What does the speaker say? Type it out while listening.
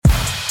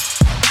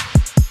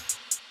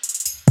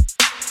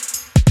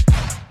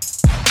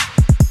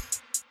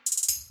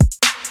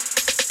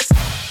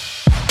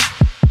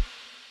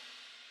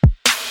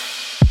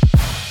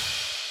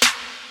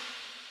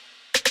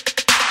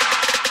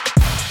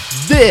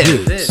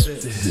This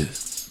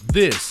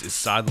is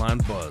Sideline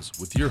Buzz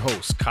with your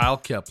hosts Kyle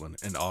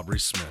Keplin and Aubrey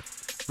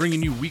Smith,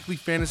 bringing you weekly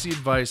fantasy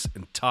advice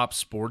and top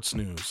sports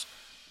news.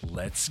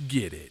 Let's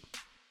get it.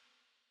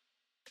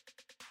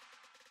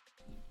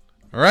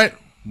 All right,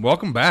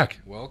 welcome back.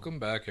 Welcome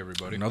back,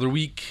 everybody. Another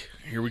week.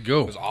 Here we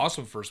go. It was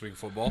awesome first week of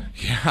football.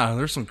 Yeah,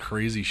 there's some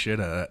crazy shit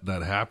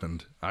that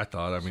happened. I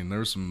thought. I mean,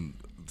 there's some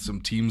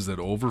teams that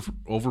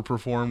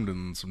overperformed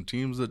and some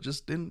teams that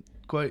just didn't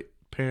quite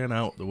pan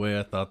out the way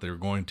I thought they were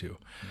going to.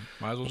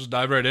 Might as well just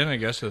dive right in, I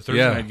guess, to the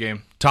Thursday night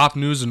game. Top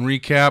news and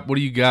recap. What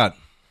do you got?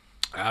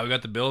 We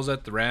got the Bills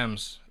at the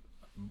Rams.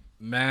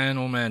 Man,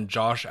 oh man,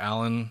 Josh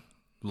Allen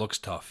looks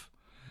tough.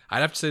 I'd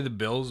have to say the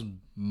Bills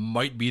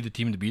might be the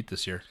team to beat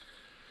this year.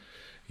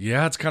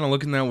 Yeah, it's kind of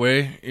looking that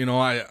way. You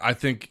know, I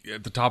think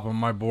at the top of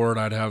my board,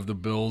 I'd have the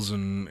Bills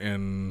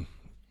and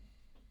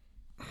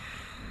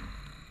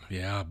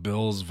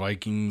Bills,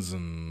 Vikings,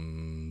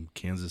 and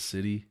Kansas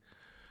City.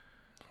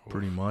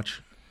 Pretty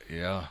much.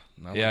 Yeah.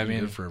 Not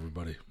looking good for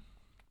everybody.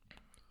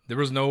 There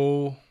was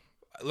no...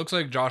 It looks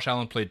like Josh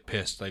Allen played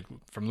pissed, like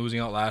from losing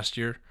out last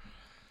year.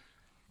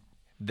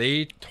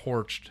 They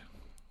torched...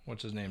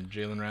 What's his name?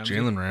 Jalen Ramsey?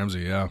 Jalen Ramsey,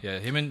 yeah. Yeah,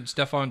 him and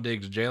Stephon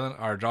Diggs.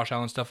 Josh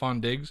Allen, Stephon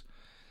Diggs.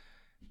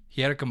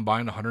 He had a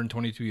combined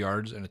 122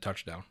 yards and a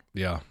touchdown.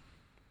 Yeah.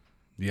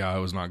 Yeah, it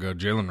was not good.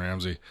 Jalen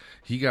Ramsey,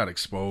 he got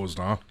exposed,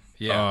 huh?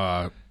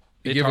 Yeah.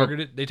 They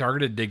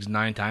targeted Diggs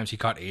 9 times. He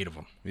caught 8 of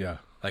them. Yeah.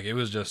 Like, it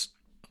was just...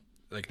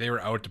 Like, they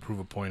were out to prove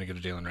a point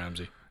against Jalen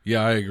Ramsey.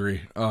 Yeah, I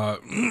agree.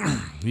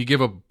 He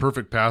gave a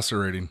perfect passer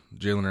rating.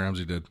 Jalen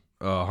Ramsey did.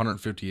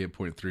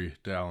 158.3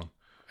 to Allen.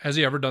 Has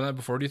he ever done that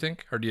before, do you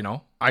think? Or do you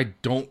know? I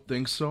don't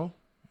think so.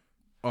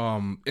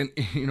 And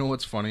you know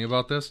what's funny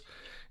about this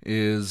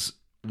is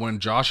when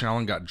Josh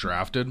Allen got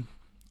drafted,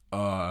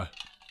 Jalen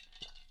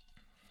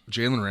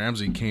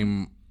Ramsey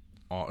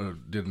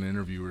did an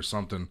interview or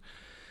something,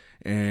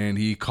 and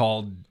he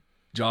called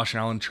Josh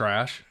Allen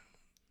trash.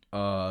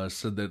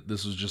 Said that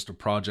this was just a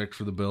project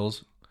for the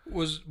Bills.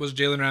 Was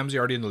Jalen Ramsey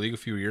already in the league a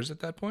few years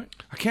at that point?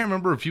 I can't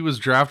remember if he was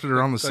drafted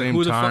around the same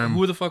time.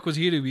 Who the fuck was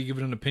he to be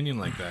giving an opinion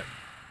like that?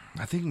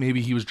 I think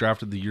maybe he was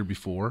drafted the year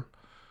before,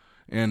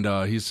 and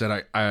he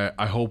said,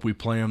 "I hope we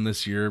play him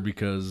this year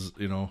because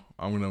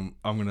I'm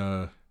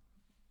gonna."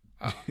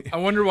 I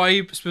wonder why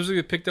he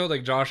specifically picked out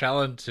like Josh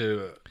Allen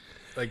to,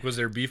 like, was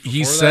there beef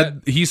before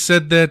that? He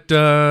said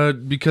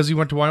that because he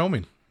went to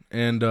Wyoming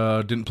and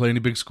didn't play any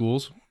big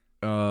schools.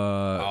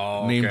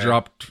 Name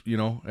dropped,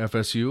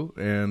 FSU,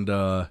 and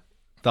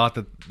thought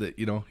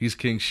that he's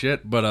king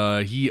shit.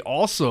 But he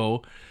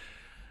also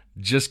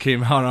just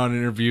came out on an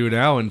interview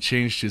now and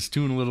changed his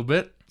tune a little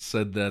bit.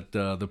 Said that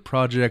the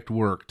project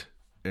worked,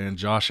 and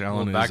Josh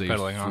Allen is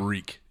a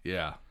freak.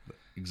 Yeah,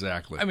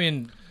 exactly. I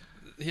mean,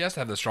 he has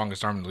to have the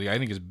strongest arm in the league. I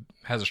think he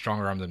has a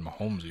stronger arm than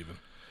Mahomes even.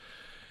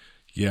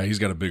 Yeah, he's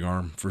got a big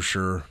arm for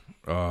sure.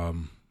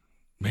 Man,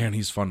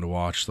 he's fun to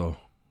watch though.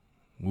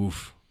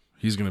 Woof.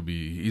 He's gonna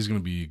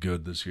be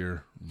good this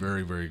year.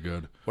 Very, very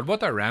good. What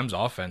about that Rams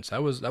offense?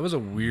 That was a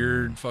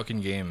weird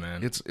fucking game,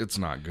 man. It's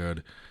not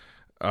good.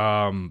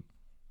 Cam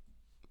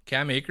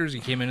Akers, he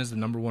came in as the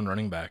number 1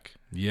 running back.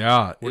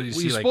 Yeah,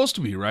 he's supposed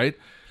to be, right?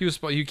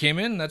 He came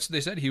in. That's what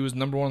they said. He was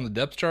number 1 on the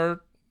depth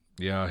chart.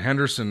 Yeah,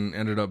 Henderson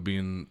ended up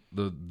being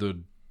the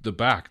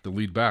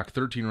lead back.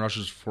 13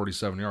 rushes,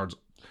 47 yards.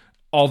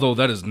 Although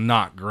that is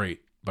not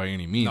great by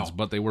any means,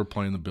 but they were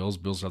playing the Bills.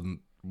 Bills have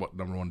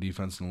number 1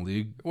 defense in the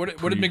league. What did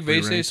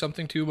McVay say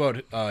something too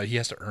about he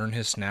has to earn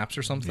his snaps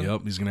or something?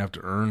 Yep, he's gonna have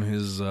to earn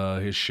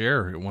his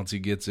share. Once he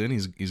gets in,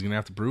 he's gonna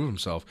have to prove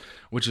himself,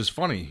 which is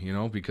funny,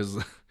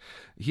 because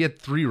he had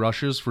 3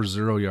 rushes for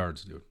 0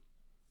 yards, dude.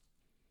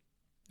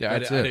 Yeah, I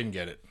didn't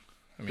get it.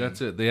 I mean, that's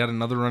it. They had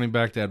another running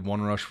back that had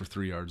 1 rush for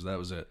 3 yards. That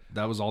was it.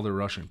 That was all they're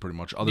rushing, pretty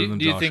much. Other than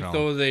Josh Allen. Do you think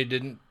though they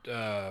didn't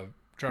try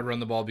to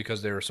run the ball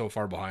because they were so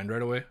far behind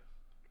right away?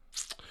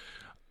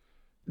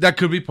 That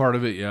could be part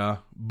of it, yeah.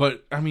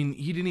 But, I mean,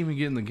 he didn't even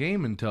get in the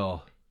game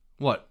until,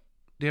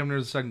 damn near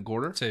the second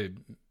quarter? I'd say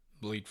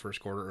late first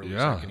quarter, early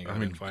second. He got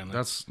in finally.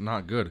 That's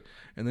not good.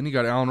 And then you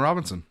got Allen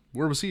Robinson.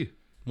 Where was he?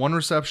 1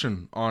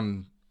 reception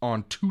on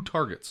 2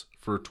 targets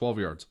for 12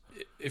 yards.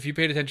 If you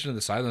paid attention to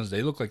the silence,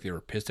 they looked like they were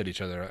pissed at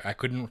each other. I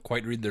couldn't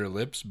quite read their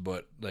lips,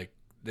 but, like,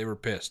 they were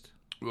pissed.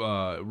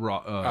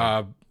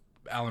 Allen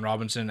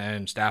Robinson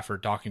and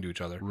Stafford talking to each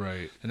other.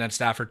 Right. And then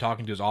Stafford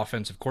talking to his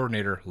offensive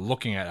coordinator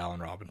looking at Allen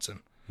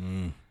Robinson.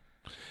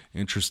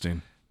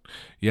 Interesting.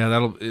 Yeah,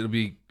 it'll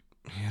be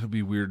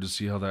weird to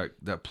see how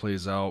that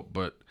plays out.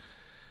 But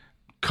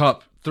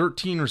Kupp,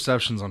 13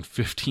 receptions on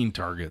 15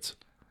 targets.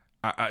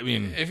 I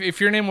mean, if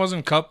your name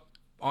wasn't Kupp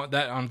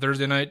on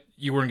Thursday night,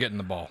 you weren't getting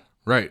the ball.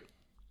 Right.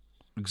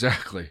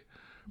 Exactly.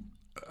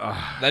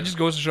 That just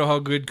goes to show how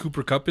good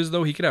Cooper Kupp is,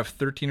 though. He could have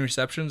 13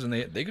 receptions, and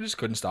they just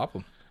couldn't stop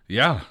him.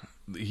 Yeah,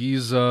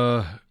 he's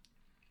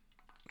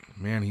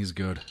he's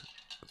good.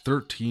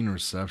 13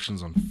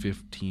 receptions on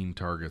 15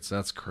 targets.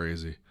 That's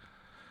crazy.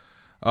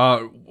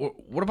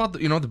 What about the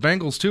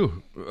Bengals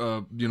too?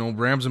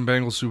 Rams and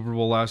Bengals Super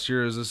Bowl last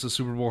year. Is this a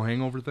Super Bowl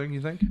hangover thing,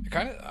 you think?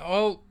 Kind of.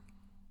 Well,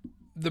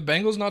 The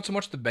Bengals, not so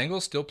much. The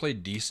Bengals still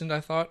played decent,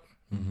 I thought,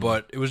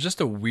 but it was just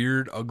a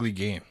weird, ugly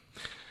game.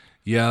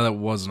 Yeah, that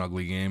was an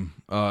ugly game.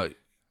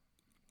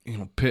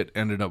 Pitt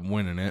ended up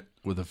winning it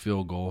with a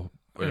field goal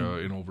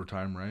in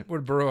overtime, right?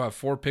 Would Burrow have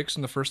 4 picks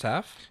in the first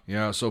half?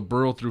 Yeah, so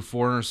Burrow threw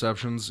 4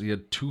 interceptions. He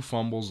had 2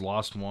 fumbles,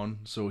 lost 1.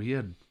 So he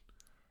had...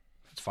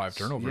 That's 5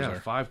 turnovers there.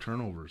 5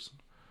 turnovers.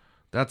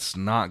 That's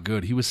not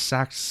good. He was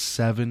sacked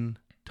 7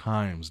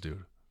 times,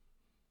 dude.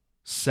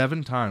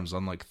 7 times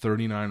on like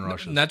 39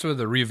 rushes. And that's with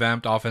the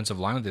revamped offensive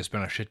line that they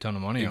spent a shit ton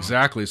of money on.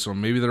 Exactly. So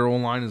maybe their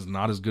O-line is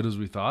not as good as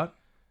we thought.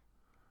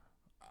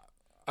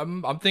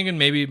 I'm thinking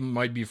maybe it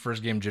might be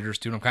first game jitters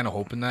too. And I'm kind of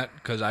hoping that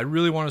because I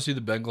really want to see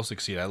the Bengals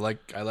succeed. I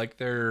like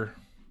their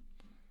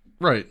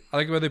right. I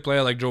like the way they play.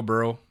 I like Joe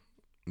Burrow.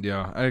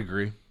 Yeah, I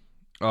agree.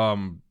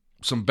 Some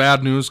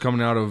bad news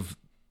coming out of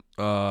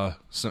for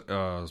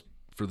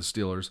the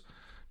Steelers.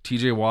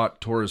 T.J.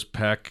 Watt tore his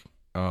pec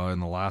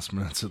in the last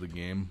minutes of the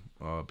game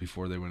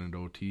before they went into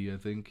OT. I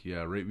think,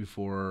 yeah, right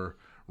before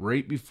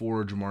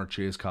Jamar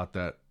Chase caught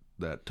that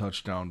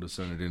touchdown to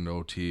send it into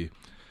OT.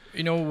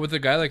 With a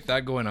guy like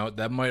that going out,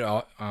 that might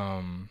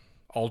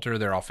alter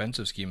their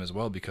offensive scheme as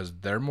well because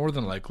they're more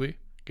than likely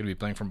going to be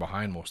playing from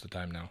behind most of the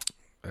time now.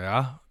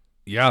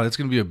 Yeah, that's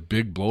going to be a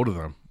big blow to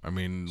them. I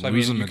mean,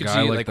 losing a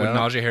guy like that. With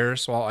Najee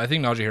Harris, well, I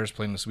think Najee Harris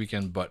playing this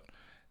weekend, but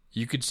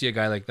you could see a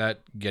guy like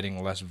that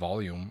getting less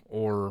volume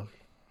or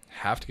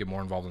have to get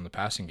more involved in the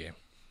passing game.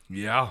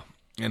 Yeah,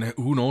 and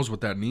who knows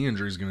what that knee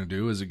injury is going to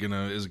do? Is it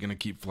gonna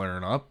keep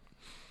flaring up?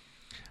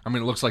 I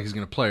mean, it looks like he's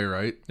going to play,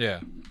 right? Yeah.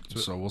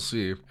 So we'll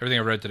see. Everything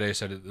I read today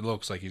said it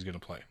looks like he's going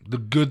to play. The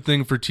good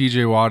thing for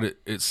TJ Watt,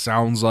 it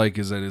sounds like,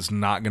 is that it's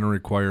not going to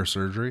require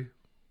surgery.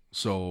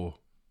 So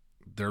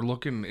they're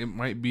looking, it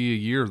might be a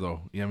year,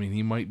 though. I mean,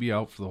 he might be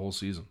out for the whole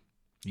season.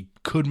 He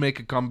could make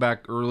a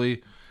comeback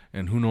early,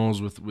 and who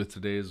knows with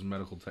today's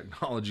medical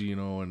technology,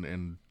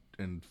 and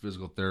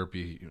physical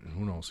therapy,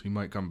 who knows? He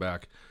might come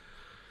back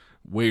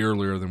way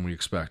earlier than we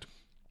expect.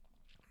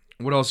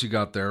 What else you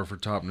got there for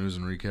top news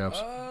and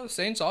recaps?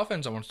 Saints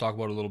offense I want to talk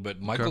about a little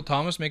bit. Michael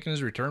Thomas making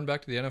his return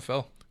back to the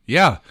NFL.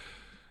 Yeah.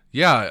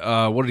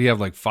 What did he have,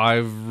 like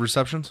 5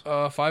 receptions?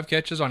 5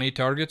 catches on 8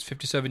 targets,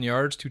 57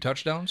 yards, 2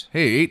 touchdowns.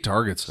 Hey, 8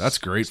 targets. That's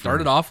great.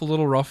 Started off a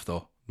little rough,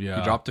 though. Yeah.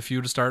 He dropped a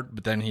few to start,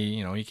 but then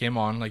he came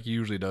on like he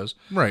usually does.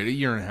 Right, a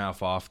year and a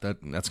half off.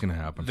 That's going to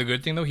happen. The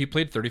good thing, though, he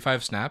played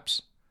 35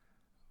 snaps.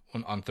 He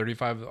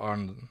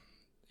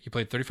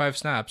played 35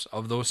 snaps.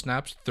 Of those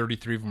snaps,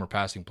 33 of them were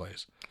passing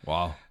plays.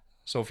 Wow.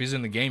 So if he's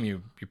in the game,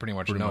 you pretty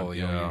much know.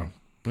 Yeah.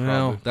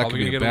 Well, that could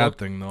be a bad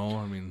thing, though.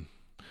 I mean,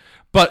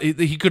 but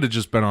he could have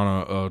just been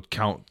on a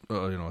count,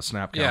 a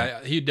snap count.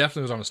 Yeah, he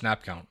definitely was on a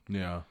snap count.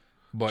 Yeah.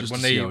 But just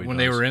when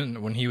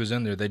he was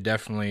in there, they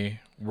definitely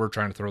were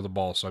trying to throw the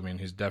ball. So I mean,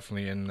 he's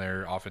definitely in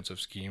their offensive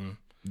scheme.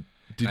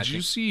 Did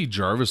you see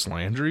Jarvis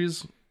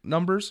Landry's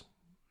numbers?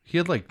 He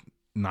had like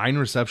 9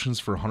 receptions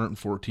for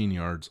 114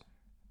 yards.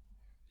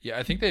 Yeah,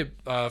 I think they,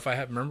 if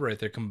I remember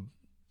right,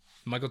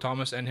 Michael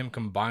Thomas and him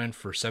combined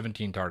for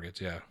 17 targets.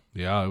 Yeah.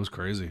 Yeah, it was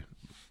crazy.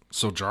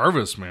 So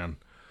Jarvis, man,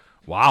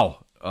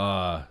 wow,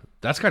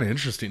 that's kind of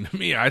interesting to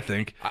me. I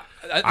think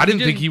I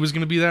didn't think he was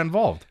going to be that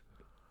involved.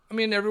 I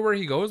mean, everywhere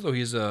he goes, though,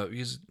 he's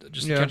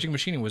just a catching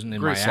machine. He wasn't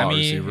in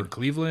Miami, in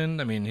Cleveland.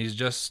 I mean, he's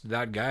just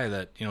that guy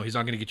that he's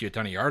not going to get you a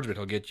ton of yards, but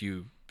he'll get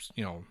you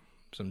a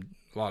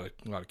lot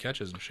of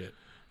catches and shit.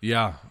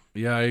 Yeah,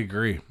 I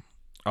agree.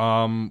 What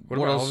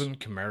about Alvin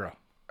Kamara?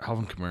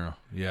 Alvin Kamara,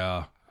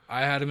 yeah.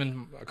 I had him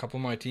in a couple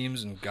of my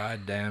teams, and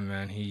goddamn,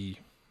 man, he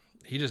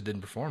just didn't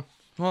perform.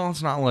 Well,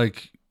 it's not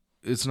like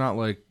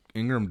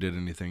Ingram did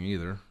anything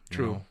either.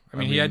 True. I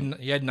mean, he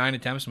had 9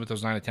 attempts, and with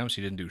those 9 attempts,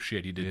 he didn't do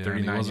shit. He did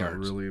 39 yards. He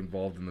wasn't really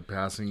involved in the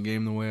passing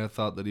game the way I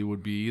thought that he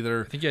would be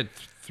either. I think he had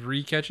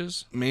 3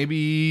 catches.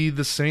 Maybe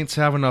the Saints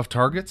have enough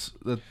targets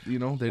that they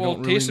don't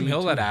really. Taysom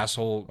Hill, that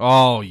asshole.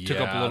 Oh yeah, took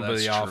up a little bit of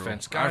the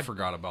offense. God, I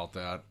forgot about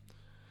that.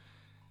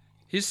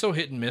 He's so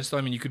hit and miss, though.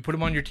 I mean, you could put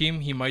him on your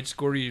team. He might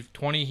score you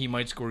 20. He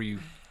might score you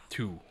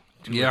 2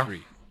 or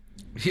 3.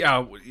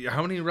 Yeah.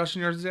 How many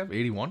rushing yards does he have?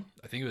 81?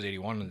 I think it was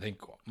 81. I think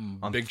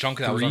a big chunk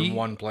of that was on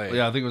one play.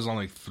 Yeah, I think it was on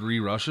like 3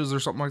 rushes or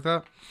something like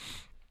that.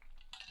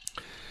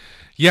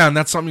 Yeah, and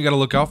that's something you got to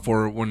look out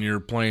for when you're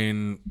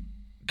playing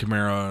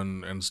Kamara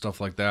and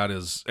stuff like that.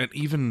 And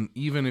even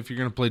if you're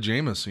going to play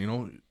Jameis,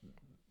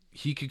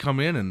 he could come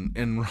in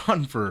and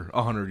run for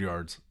 100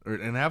 yards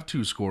and have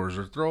 2 scores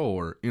or throw,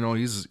 or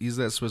he's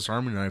that Swiss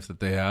Army knife that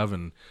they have,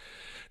 and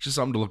just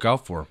something to look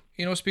out for.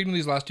 Speaking of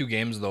these last 2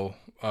 games, though,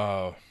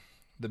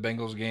 the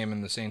Bengals game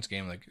and the Saints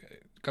game, like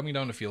coming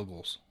down to field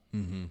goals.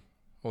 Mm-hmm.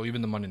 Well,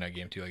 even the Monday night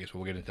game too. I guess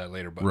we'll get into that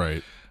later. But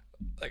right,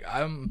 like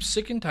I'm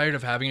sick and tired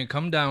of having it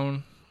come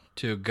down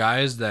to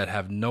guys that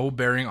have no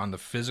bearing on the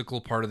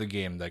physical part of the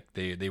game. Like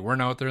they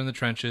weren't out there in the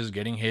trenches,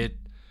 getting hit,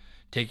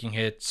 taking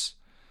hits.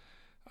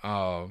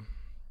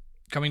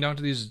 Coming down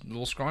to these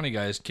little scrawny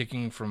guys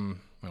kicking from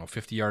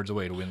 50 yards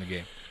away to win the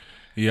game.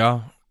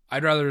 Yeah,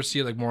 I'd rather see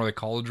it like more like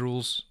college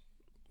rules.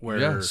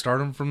 Where start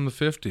them from the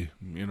 50.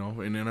 In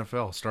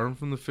NFL, start them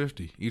from the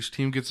 50. Each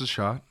team gets a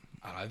shot.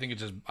 I think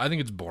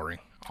it's boring.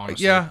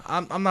 Honestly. Yeah,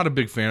 I'm not a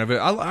big fan of it.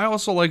 I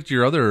also liked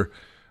your other,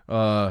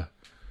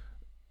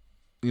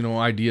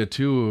 idea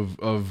too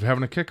of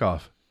having a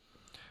kickoff.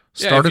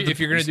 If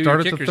you're going to do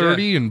start your at kickers, the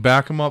 30 and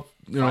back them up,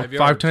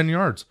 5-10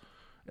 yards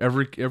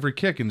every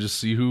kick and just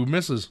see who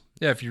misses.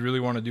 Yeah, if you really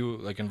want to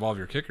do involve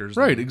your kickers,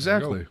 right?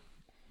 Exactly.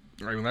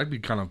 I mean, that'd be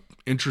kind of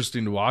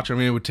interesting to watch. I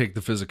mean, it would take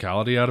the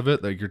physicality out of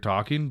it, like you're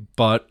talking,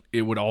 but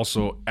it would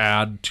also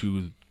add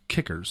to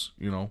kickers.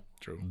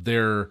 True.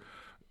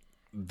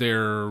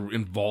 Their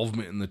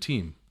involvement in the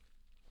team.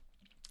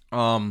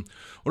 What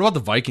about the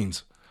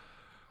Vikings?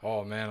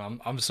 Oh man,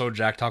 I'm so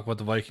jacked talk about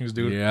the Vikings,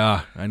 dude.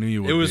 Yeah, I knew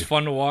you would. It was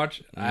fun to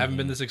watch. I haven't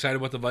been this excited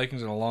about the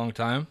Vikings in a long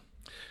time.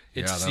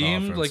 It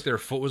seemed like their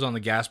foot was on the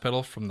gas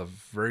pedal from the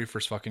very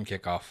first fucking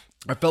kickoff.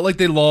 I felt like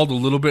they lulled a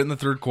little bit in the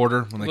third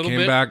quarter when they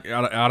came back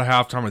out of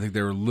halftime. I think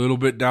they were a little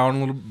bit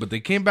down, but they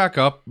came back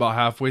up about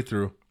halfway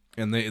through,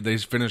 and they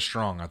finished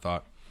strong. I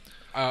thought.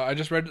 I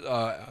just read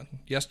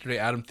yesterday.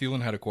 Adam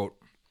Thielen had a quote,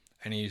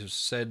 and he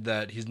said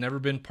that he's never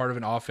been part of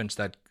an offense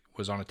that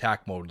was on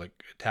attack mode,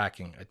 like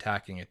attacking.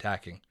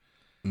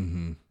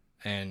 Mm-hmm.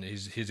 And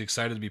he's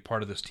excited to be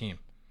part of this team.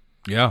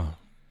 Yeah,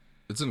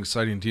 it's an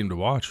exciting team to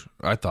watch.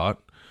 I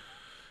thought.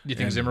 Do you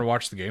think Zimmer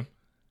watched the game?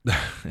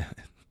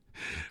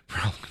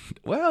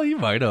 Well, he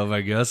might have,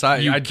 I guess.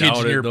 I kids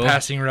doubt in it, your though.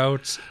 passing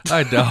routes.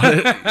 I doubt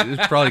it.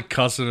 He's probably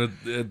cussing at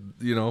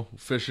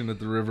fishing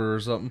at the river or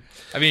something.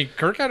 I mean,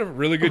 Kirk had a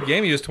really good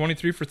game. He was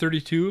 23 for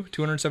 32,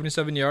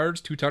 277 yards,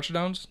 2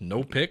 touchdowns,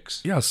 no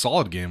picks. Yeah,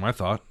 solid game, I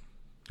thought.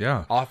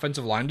 Yeah.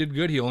 Offensive line did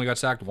good. He only got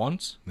sacked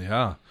once.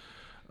 Yeah.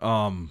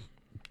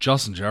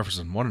 Justin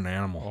Jefferson, what an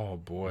animal. Oh,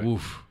 boy.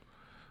 Oof.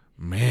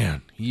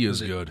 Man, he is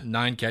good.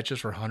 9 catches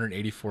for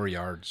 184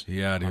 yards.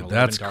 Yeah, dude,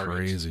 that's targets.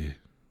 crazy.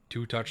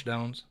 2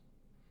 touchdowns.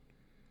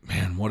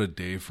 Man, what a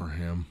day for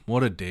him.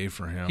 What a day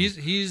for him.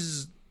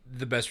 He's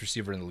the best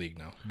receiver in the league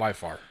now, by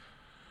far.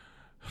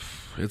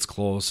 It's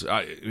close.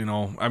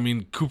 I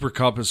mean, Cooper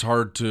Kupp is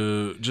hard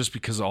to, just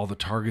because of all the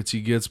targets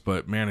he gets,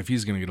 but man, if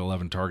he's going to get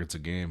 11 targets a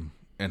game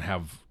and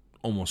have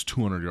almost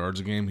 200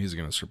 yards a game, he's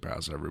going to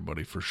surpass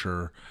everybody for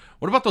sure.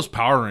 What about those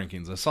power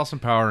rankings? I saw some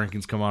power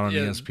rankings come out on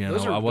ESPN.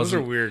 Those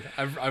are weird.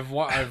 I've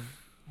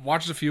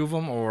watched a few of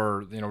them,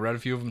 or read a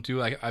few of them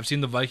too. I've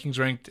seen the Vikings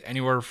ranked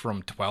anywhere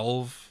from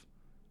 12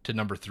 to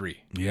number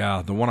 3.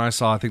 Yeah, the one I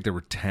saw, I think there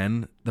were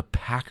 10. The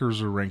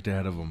Packers are ranked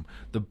ahead of them.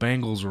 The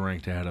Bengals were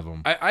ranked ahead of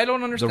them. I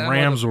don't understand. The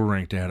Rams were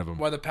ranked ahead of them.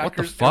 Why the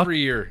Packers every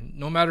year,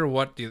 no matter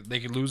what,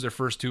 they could lose their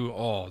first 2.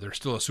 Oh, they're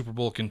still a Super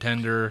Bowl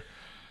contender.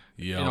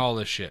 Yeah, and all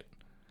this shit.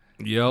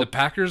 Yep. The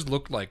Packers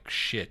looked like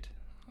shit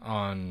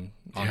on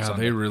Sunday.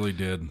 They really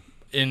did.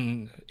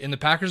 In the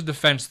Packers'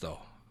 defense, though,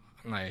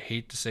 and I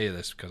hate to say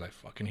this because I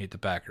fucking hate the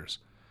Packers.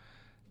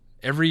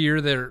 Every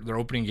year their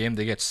opening game,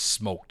 they get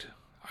smoked.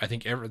 I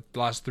think the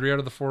last 3 out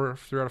of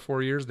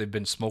 4 years, they've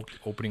been smoked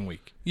opening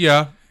week.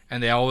 Yeah.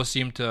 And they always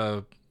seem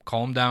to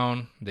calm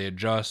down, they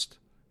adjust,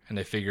 and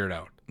they figure it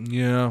out.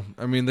 Yeah.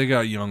 I mean, they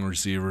got young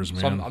receivers,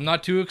 man. So I'm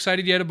not too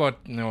excited yet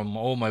about,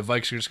 my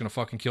Vikes are just going to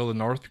fucking kill the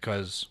North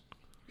because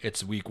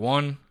it's week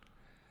 1.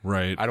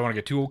 Right. I don't want to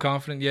get too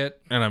confident yet.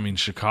 And I mean,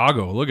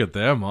 Chicago, look at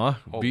them, huh?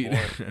 Oh,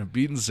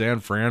 beating San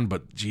Fran,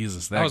 but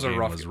Jesus, that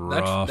was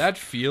rough. That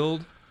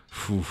field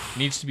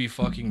needs to be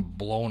fucking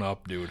blown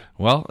up, dude.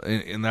 Well,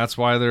 and that's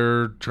why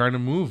they're trying to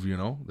move,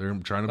 They're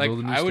trying to build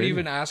a new stadium. I would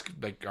even ask,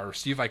 or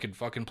see if I could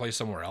fucking play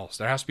somewhere else.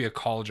 There has to be a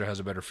college that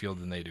has a better field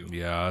than they do.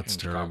 Yeah, it's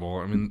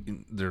terrible. Chicago. I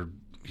mean,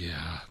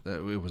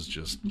 it was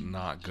just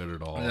not good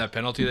at all. And that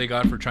penalty they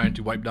got for trying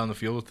to wipe down the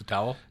field with the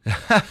towel.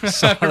 I've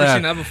never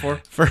seen that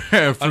before. For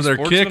their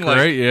kick,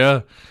 right?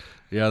 Yeah.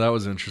 Yeah, that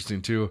was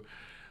interesting, too.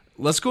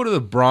 Let's go to the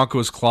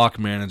Broncos clock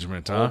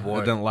management, huh? Oh, boy.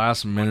 At that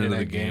last minute of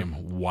the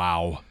game.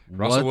 Wow.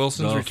 Russell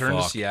Wilson's return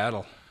to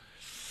Seattle.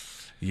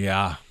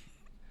 Yeah.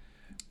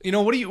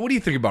 What do you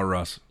think about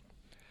Russ?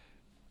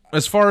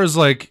 As far as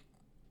he,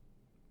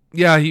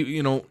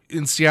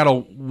 in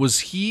Seattle, was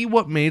he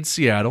what made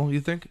Seattle,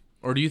 you think?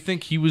 Or do you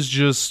think he was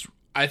just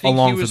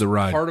along for the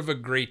ride? Part of a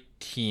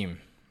great team.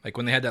 Like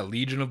when they had that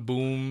Legion of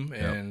Boom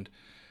and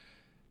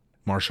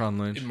Marshawn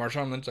Lynch.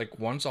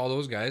 Once all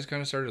those guys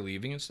kind of started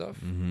leaving and stuff,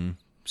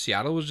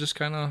 Seattle was just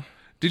kind of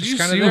Did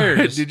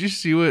you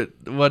see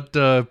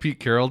what Pete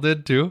Carroll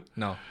did too?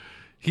 No.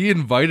 He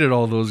invited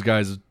all those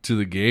guys to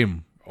the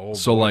game. Oh,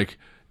 so boy.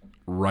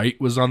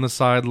 Wright was on the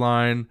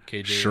sideline.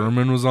 KJ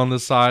Sherman was on the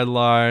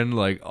sideline.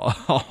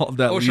 All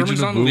that. Legion Sherman's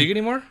of not in Boom. the league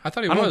anymore? I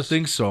thought he was. I don't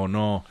think so.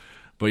 No.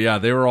 But yeah,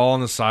 they were all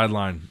on the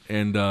sideline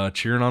and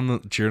cheering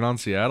on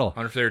Seattle. I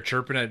wonder if they were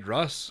chirping at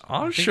Russ.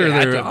 I'm sure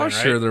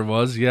there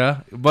was.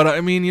 Yeah, but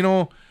I mean,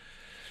 I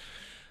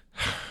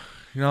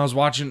was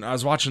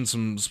watching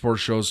some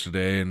sports shows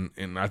today,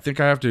 and I think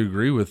I have to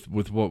agree with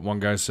what one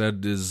guy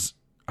said is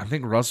I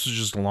think Russ was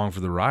just along for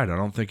the ride. I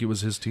don't think it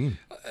was his team.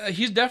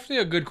 He's definitely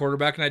a good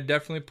quarterback, and I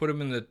definitely put him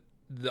in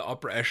the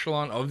upper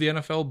echelon of the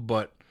NFL,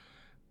 but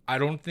I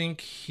don't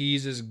think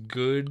he's as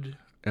good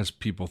as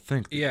people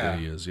think that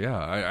he is.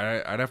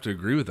 Yeah, I'd have to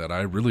agree with that.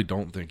 I really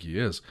don't think he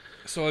is.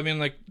 So, I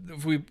mean,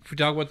 if we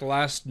talk about the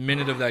last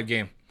minute of that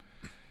game,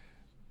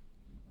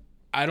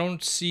 I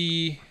don't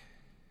see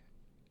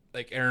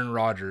like Aaron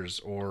Rodgers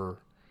or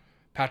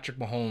Patrick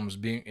Mahomes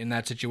being in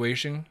that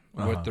situation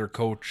with their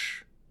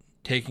coach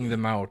taking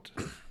them out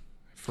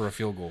for a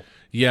field goal.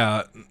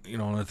 Yeah,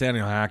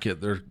 Nathaniel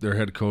Hackett, their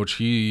head coach,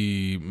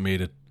 he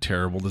made a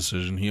terrible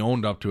decision. He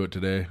owned up to it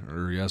today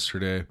or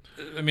yesterday.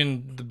 I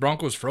mean, the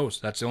Broncos froze.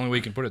 That's the only way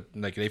you can put it.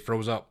 Like, they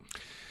froze up.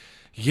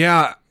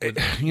 Yeah,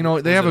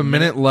 they have a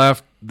minute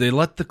left. They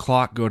let the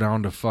clock go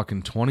down to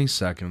fucking 20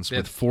 seconds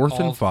with 4th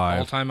and 5.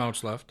 All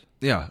timeouts left.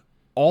 Yeah,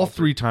 all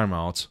three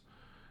timeouts.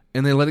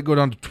 And they let it go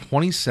down to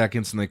 20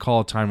 seconds, and they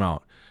call a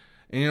timeout.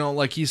 And,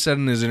 like he said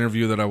in his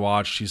interview that I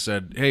watched, he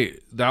said, hey,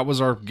 that was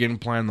our game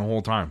plan the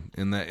whole time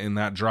in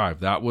that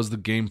drive. That was the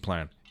game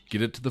plan.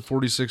 Get it to the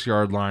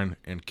 46-yard line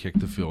and kick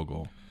the field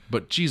goal.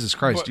 But Jesus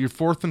Christ, you're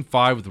 4th and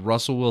 5 with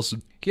Russell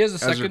Wilson he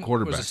has as your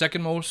quarterback. Was the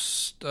second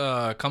most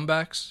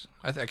comebacks?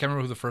 I can't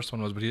remember who the first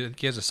one was, but he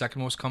has the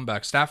second most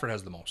comebacks. Stafford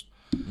has the most.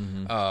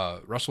 Mm-hmm.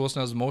 Russell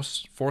Wilson has the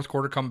most fourth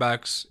quarter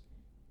comebacks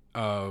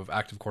of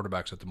active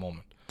quarterbacks at the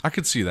moment. I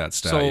could see that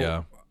stat,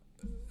 yeah.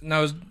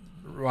 Now,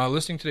 while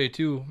listening today,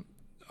 too,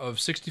 of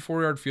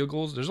 64-yard field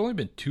goals, there's only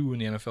been 2 in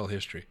the NFL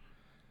history.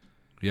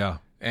 Yeah.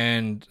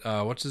 And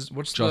what's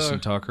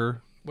Justin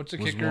Tucker? What's the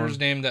kicker's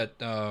name that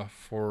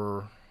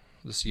for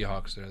the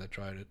Seahawks there that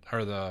tried it,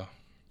 or the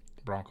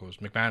Broncos?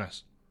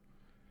 McManus.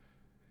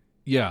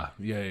 Yeah.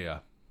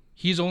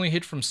 He's only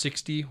hit from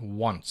 60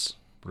 once.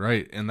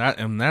 Right, and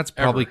that's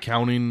probably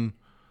counting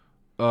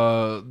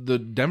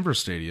the Denver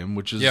stadium,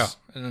 which is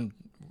and then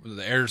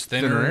the air's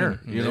thinner air.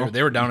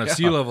 They were down at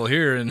sea level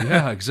here, and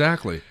yeah,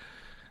 exactly.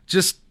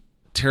 Just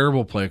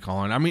terrible play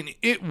calling. I mean,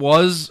 it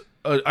was.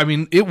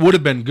 It would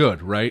have been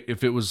good, right,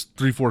 if it was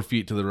 3-4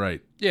 feet to the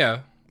right. Yeah,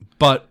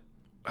 but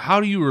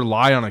how do you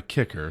rely on a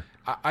kicker?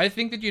 I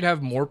think that you'd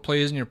have more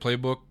plays in your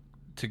playbook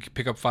to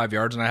pick up 5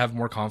 yards, and I have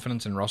more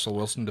confidence in Russell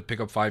Wilson to pick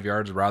up 5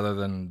 yards rather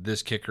than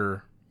this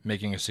kicker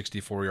making a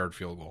 64-yard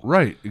field goal.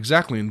 Right,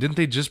 exactly. And didn't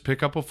they just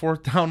pick up a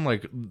 4th down,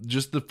 like,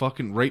 just the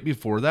fucking right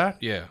before that?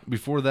 Yeah.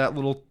 Before that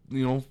little,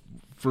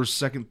 first,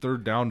 second,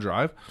 third down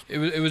drive?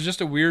 It was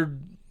just a weird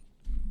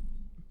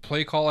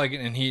play call,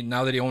 and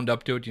now that he owned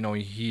up to it,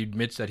 he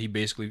admits that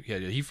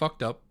he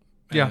fucked up.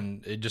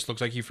 And it just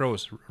looks like he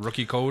froze.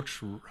 Rookie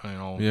coach,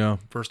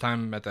 first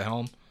time at the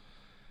helm.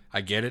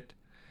 I get it.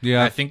 Yeah.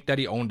 And I think that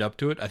he owned up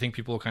to it. I think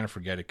people will kind of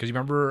forget it. Because you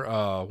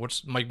remember,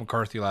 what's Mike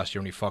McCarthy last year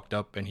when he fucked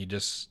up and he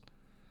just...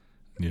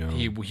 Yeah.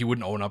 He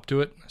wouldn't own up to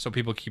it, so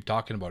people keep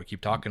talking about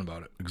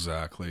it.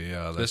 Exactly,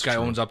 yeah. So this guy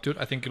owns up to it.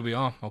 I think it'll be,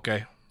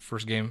 okay,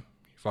 first game, you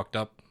fucked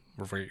up.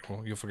 You'll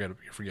forget it.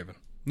 You're forgiven.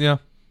 Yeah.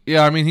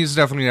 Yeah, I mean, he's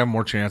definitely going to have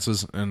more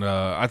chances, and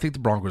I think the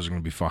Broncos are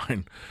going to be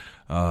fine.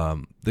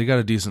 They got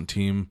a decent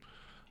team.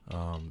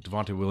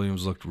 Devontae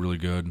Williams looked really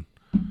good.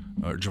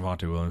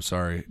 Javonte Williams,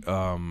 sorry.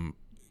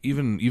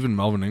 Even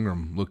Melvin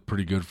Ingram looked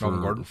pretty good for...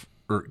 Melvin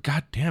Gordon?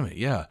 God damn it,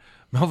 yeah.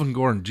 Melvin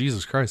Gordon,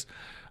 Jesus Christ.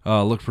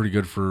 Looked pretty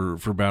good for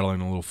battling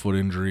a little foot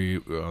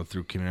injury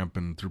through camp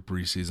and through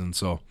preseason.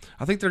 So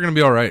I think they're going to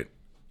be all right.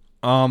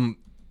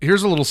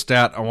 Here's a little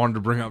stat I wanted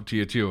to bring up to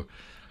you, too.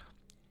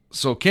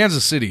 So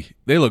Kansas City,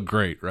 they look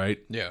great, right?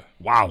 Yeah.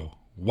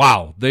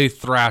 Wow. They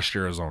thrashed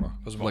Arizona.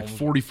 Like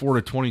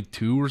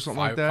 44-22 or something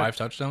like that. 5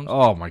 touchdowns?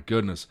 Oh, my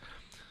goodness.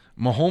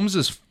 Mahomes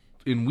is,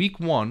 in week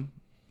 1,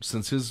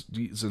 since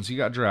he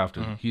got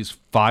drafted, he's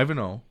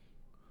 5-0.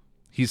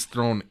 He's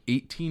thrown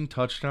 18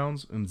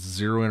 touchdowns and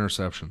 0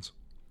 interceptions.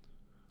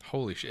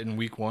 Holy shit! In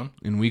week 1.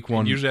 In week 1,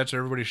 and usually that's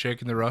everybody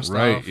shaking the rust off.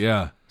 Right?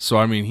 Yeah. So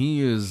I mean,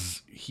 he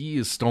is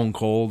stone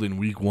cold in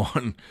week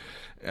 1.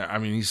 I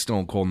mean, he's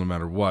stone cold no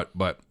matter what.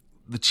 But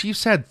the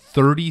Chiefs had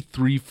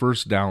 33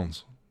 first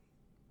downs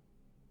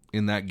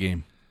in that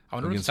game. I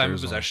wonder what the time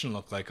of possession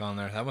looked like on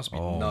there. That must be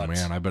nuts. Oh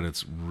man, I bet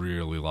it's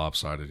really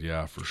lopsided.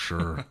 Yeah, for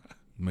sure.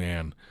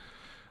 Man,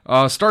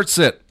 start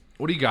sit.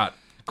 What do you got?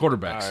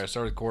 Quarterbacks. All right,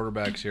 start with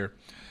quarterbacks here.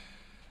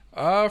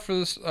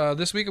 For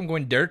this week, I'm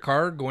going Derek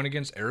Carr going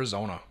against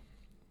Arizona.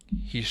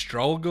 He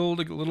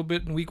struggled a little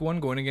bit in week 1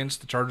 going against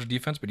the Chargers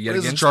defense, but yet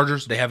against the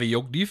Chargers, they have a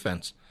yoked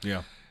defense.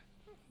 Yeah.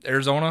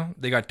 Arizona,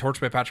 they got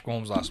torched by Patrick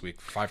Mahomes last week.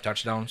 5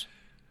 touchdowns.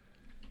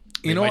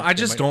 I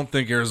just don't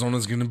think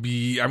Arizona's going to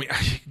be... I mean,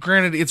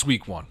 granted, it's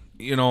week 1.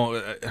 I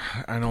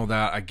know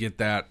that. I get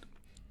that.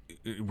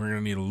 We're going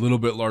to need a little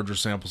bit larger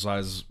sample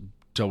size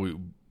until we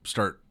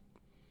start,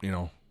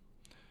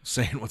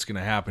 saying what's going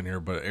to happen here.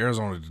 But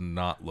Arizona did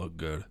not look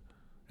good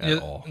at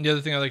all. The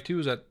other thing I like, too,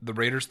 is that the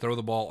Raiders throw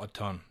the ball a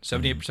ton.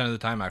 78% of the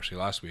time, actually,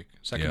 last week.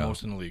 Second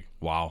most in the league.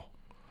 Wow.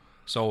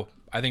 So,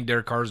 I think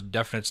Derek Carr's a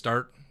definite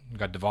start. You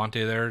got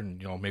Devontae there,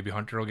 and maybe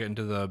Hunter will get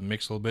into the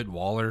mix a little bit.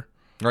 Waller.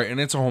 Right, and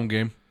it's a home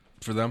game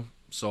for them.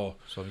 So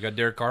if you got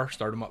Derek Carr,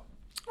 start him up.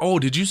 Oh,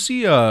 did you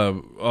see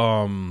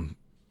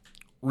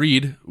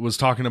Reed was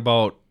talking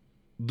about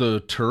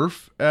the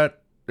turf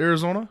at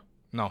Arizona?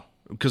 No.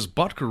 Because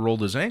Butker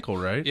rolled his ankle,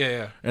 right?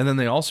 Yeah. And then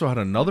they also had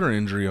another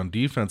injury on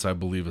defense, I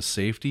believe, a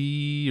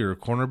safety or a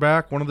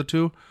cornerback, one of the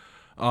two.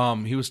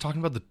 He was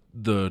talking about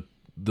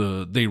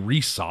they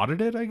resodded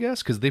it, I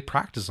guess, because they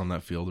practice on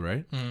that field,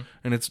 right? Mm-hmm.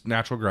 And it's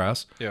natural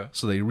grass. Yeah.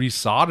 So they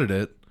resodded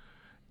it,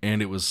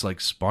 and it was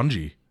like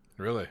spongy.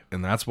 Really?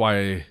 And that's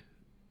why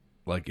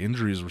like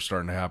injuries were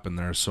starting to happen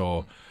there.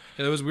 So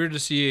it was weird to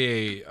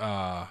see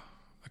a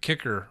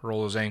kicker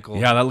roll his ankle.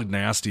 Yeah, that looked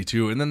nasty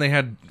too. And then they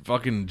had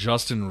fucking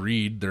Justin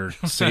Reed, their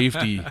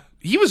safety.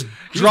 He was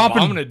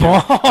dropping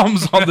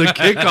bombs on the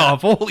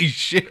kickoff. Holy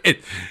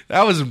shit.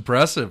 That was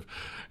impressive.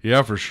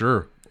 Yeah, for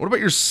sure. What about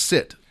your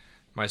sit?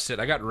 My sit,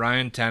 I got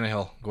Ryan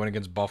Tannehill going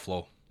against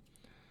Buffalo.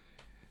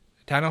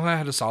 Tannehill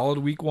had a solid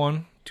week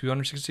 1,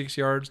 266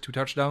 yards, 2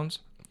 touchdowns.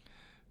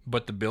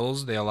 But the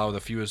Bills, they allow the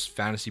fewest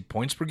fantasy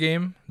points per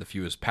game, the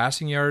fewest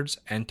passing yards,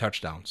 and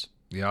touchdowns.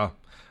 Yeah,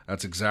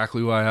 that's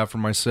exactly what I have for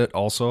my sit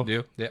also. Do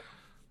you? Yeah.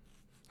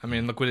 I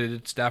mean, look what it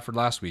did to Stafford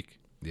last week.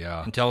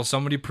 Yeah. Until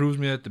somebody proves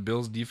me that the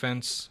Bills'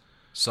 defense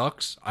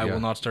sucks, I will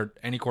not start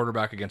any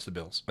quarterback against the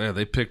Bills. Yeah,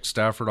 they picked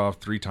Stafford off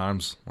 3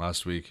 times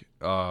last week.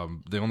 They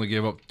only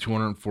gave up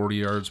 240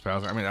 yards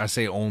passing. I mean, I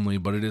say only,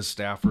 but it is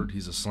Stafford.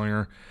 He's a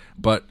slinger.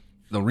 But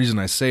the reason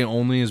I say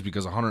only is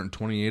because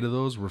 128 of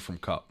those were from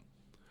Kupp.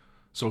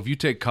 So if you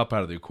take Kupp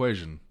out of the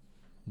equation,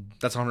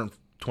 that's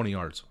 120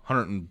 yards,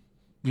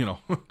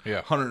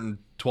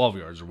 112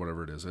 yards or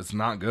whatever it is. It's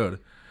not good.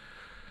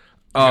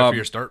 For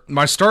your start,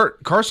 my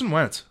start, Carson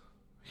Wentz.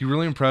 He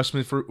really impressed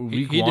me for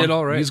week 1. He did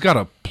all right. He's got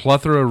a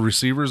plethora of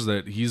receivers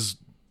that he's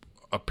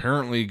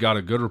apparently got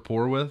a good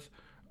rapport with.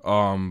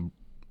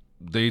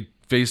 They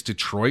faced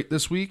Detroit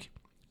this week.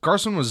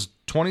 Carson was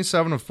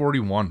 27 of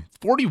 41.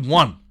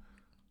 41.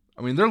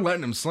 I mean, they're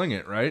letting him sling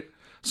it, right?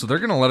 So they're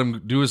going to let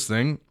him do his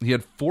thing. He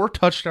had 4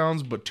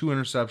 touchdowns, but 2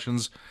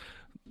 interceptions.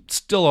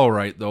 Still all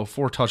right, though.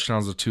 4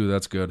 touchdowns to 2.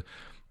 That's good.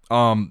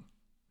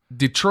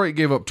 Detroit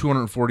gave up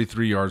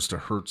 243 yards to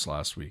Hurts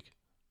last week.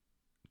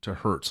 To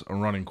Hurts, a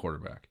running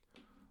quarterback.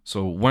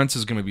 So Wentz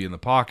is going to be in the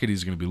pocket.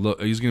 He's going to be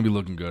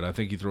looking good. I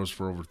think he throws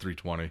for over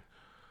 320.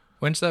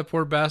 Wentz, that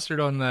poor bastard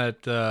on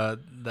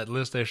that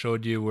list I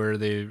showed you where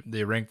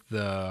they ranked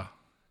the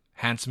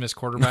handsomest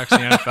quarterbacks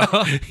in the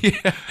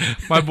NFL. Yeah.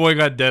 My boy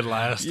got dead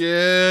last.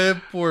 Yeah,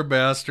 poor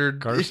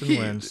bastard. Carson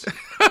Wentz.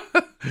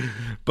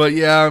 But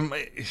yeah,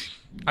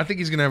 I think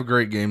he's going to have a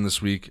great game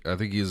this week. I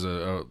think he's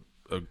a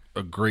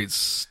great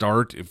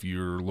start if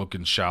you're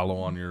looking shallow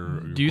on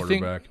your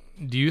quarterback.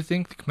 Do you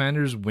think the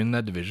Commanders win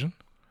that division?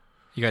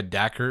 You got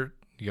Dak hurt.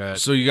 You got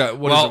is it,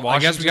 Washington? I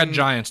guess we got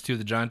Giants too.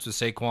 The Giants with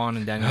Saquon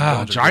and Daniel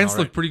Jones. Giants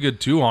look pretty good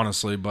too,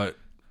 honestly. But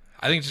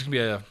I think it's just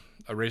gonna be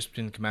a race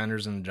between the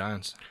Commanders and the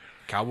Giants.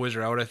 Cowboys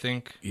are out, I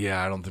think.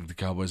 Yeah, I don't think the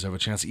Cowboys have a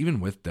chance, even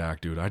with Dak,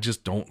 dude. I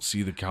just don't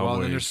see the Cowboys. Well,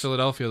 then there's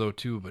Philadelphia though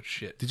too, but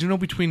shit. Did you know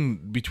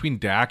between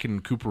Dak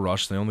and Cooper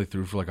Rush, they only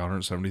threw for like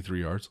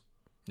 173 yards?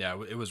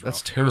 Yeah, it was rough.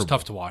 That's terrible. It was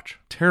tough to watch.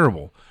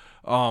 Terrible.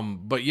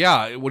 But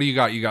yeah, what do you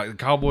got? You got the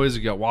Cowboys,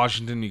 you got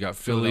Washington, you got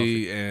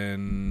Philly,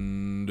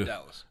 and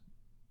Dallas.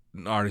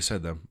 I already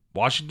said them.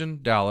 Washington,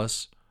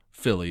 Dallas,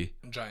 Philly,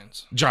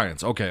 Giants.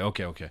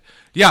 Okay.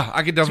 Yeah,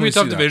 I could definitely see that. It's gonna be a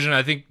tough division.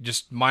 I think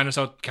just minus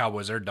out the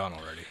Cowboys, they're done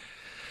already.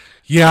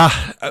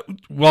 Yeah.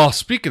 Well,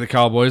 speaking of the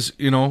Cowboys,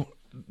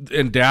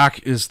 and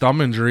Dak is thumb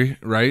injury,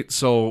 right?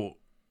 So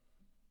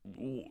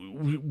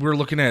we're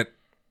looking at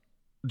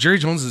Jerry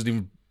Jones isn't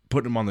even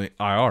putting him on the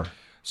IR.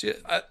 See,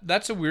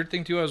 that's a weird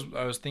thing too.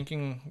 I was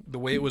thinking the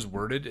way it was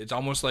worded, it's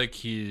almost like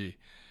the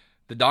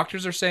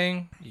doctors are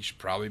saying he should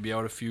probably be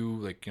out a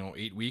few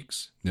 8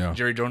 weeks. Yeah.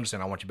 Jerry Jones is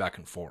saying I want you back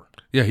in 4.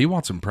 Yeah, he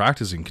wants him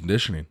practicing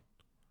conditioning.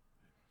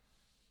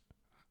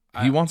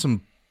 He wants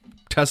him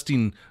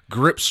testing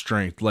grip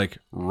strength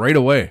right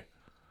away.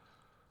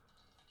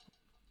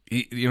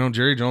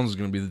 Jerry Jones is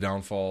going to be the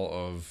downfall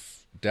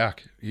of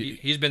Dak.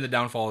 He's been the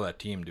downfall of that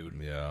team,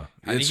 dude. Yeah,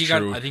 I think he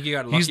got lucky.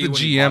 He's the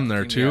GM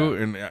there too,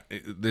 and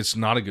it's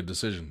not a good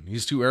decision.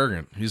 He's too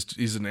arrogant.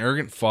 He's an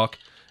arrogant fuck,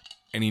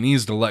 and he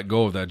needs to let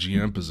go of that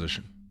GM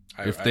position.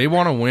 If they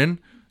want to win,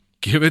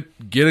 get a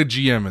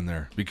GM in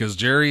there, because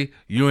Jerry,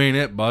 you ain't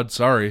it, bud.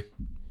 Sorry.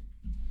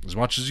 As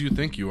much as you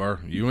think you are,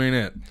 you ain't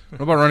it.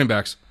 What about running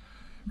backs?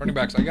 Running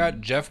backs, I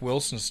got Jeff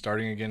Wilson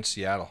starting against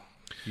Seattle.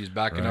 He's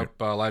backing up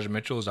Elijah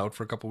Mitchell, is out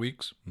for a couple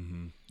weeks.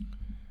 Mm-hmm.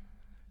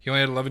 He only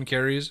had 11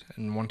 carries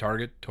and 1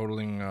 target,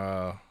 totaling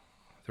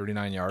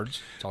 39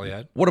 yards. That's all he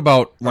had. What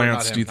about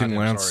Lance? Do you think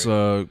Lance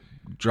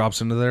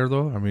drops into there,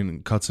 though? I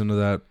mean, cuts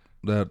into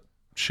that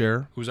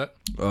share? Who's that?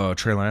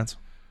 Trey Lance.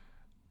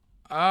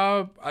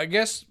 I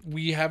guess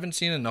we haven't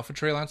seen enough of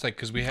Trey Lance,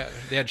 because they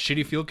had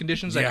shitty field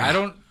conditions.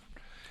 Yeah.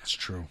 It's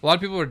true. A lot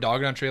of people are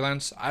dogging on Trey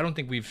Lance. I don't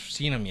think we've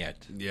seen him yet.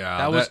 Yeah,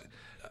 that was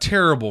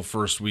terrible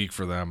first week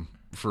for them,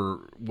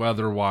 for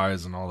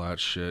weather-wise and all that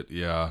shit.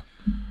 Yeah.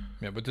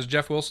 Yeah, but this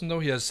Jeff Wilson,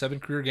 though, he has 7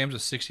 career games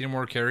with 16 or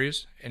more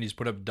carries, and he's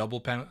put up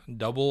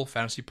double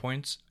fantasy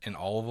points in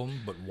all of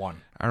them but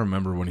 1. I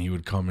remember when he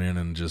would come in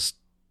and just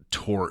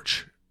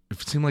torch. It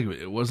seemed like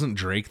it wasn't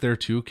Drake there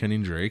too,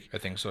 Kenyon Drake. I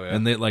think so, yeah.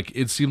 And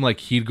it seemed like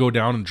he'd go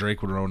down and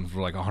Drake would run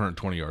for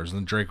 120 yards, and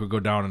then Drake would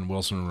go down and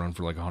Wilson would run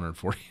for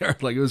 140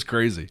 yards. It was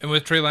crazy. And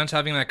with Trey Lance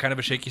having that kind of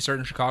a shaky start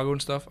in Chicago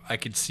and stuff, I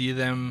could see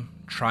them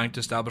trying to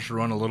establish a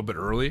run a little bit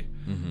early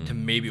to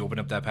maybe open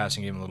up that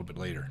passing game a little bit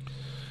later.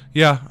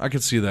 Yeah, I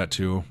could see that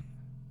too.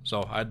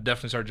 So I'd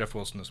definitely start Jeff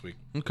Wilson this week.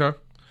 Okay.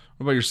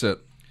 What about your sit?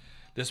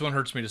 This one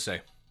hurts me to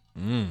say.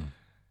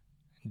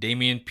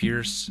 Dameon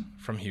Pierce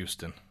from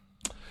Houston.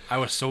 I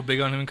was so big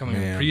on him coming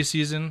in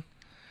preseason.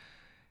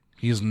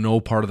 He is no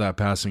part of that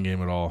passing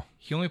game at all.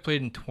 He only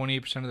played in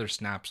 28% of their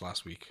snaps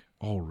last week.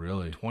 Oh,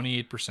 really?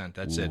 28%.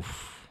 That's it.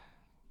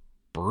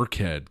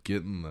 Burkhead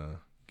getting the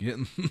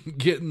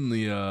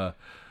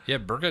Yeah,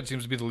 Burkhead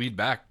seems to be the lead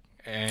back.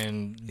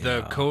 And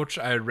the coach,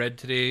 I read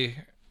today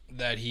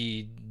that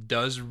he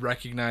does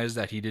recognize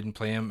that he didn't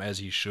play him as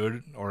he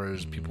should or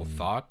as people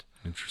thought.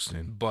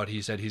 Interesting. But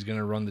he said he's going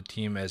to run the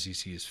team as he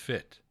sees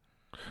fit.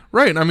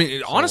 Right. I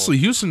mean, honestly,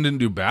 Houston didn't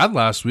do bad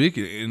last week.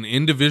 An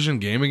in-division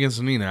game against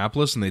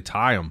Indianapolis, and they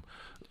tie them.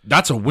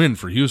 That's a win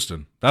for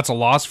Houston. That's a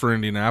loss for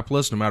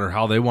Indianapolis, no matter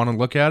how they want to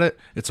look at it.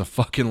 It's a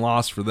fucking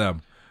loss for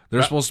them.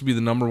 They're supposed to be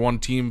the number one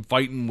team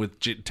fighting with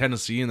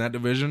Tennessee in that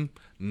division.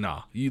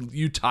 Nah.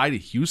 You tie to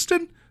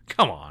Houston?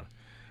 Come on.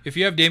 If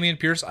you have Dameon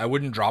Pierce, I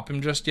wouldn't drop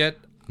him just yet.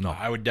 No.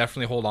 I would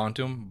definitely hold on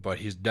to him, but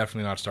he's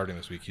definitely not starting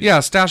this week.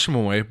 Stash him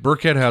away.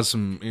 Burkhead has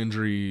some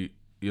injury,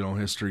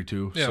 history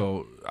too. Yeah.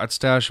 So I'd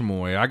stash him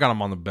away. I got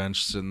him on the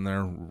bench sitting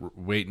there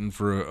waiting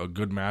for a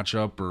good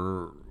matchup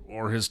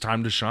or his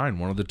time to shine,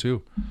 one of the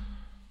two.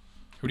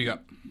 Who do you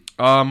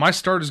got? My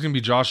start is going to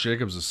be Josh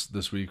Jacobs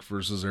this week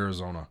versus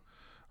Arizona.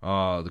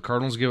 The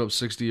Cardinals gave up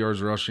 60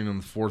 yards rushing in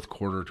the fourth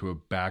quarter to a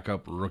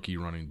backup rookie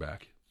running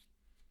back.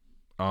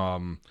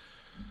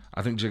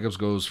 I think Jacobs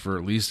goes for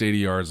at least 80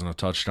 yards and a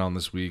touchdown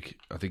this week.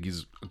 I think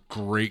he's a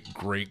great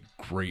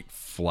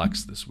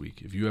flex this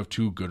week. If you have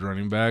two good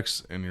running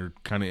backs and you're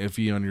kind of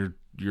iffy on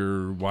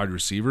your wide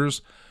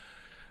receivers,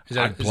 is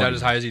that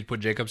as high as you'd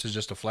put Jacobs as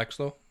just a flex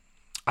though?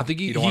 I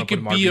think he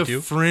could be a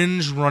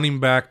fringe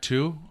running back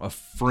too. I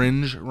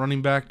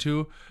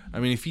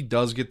mean, if he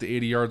does get the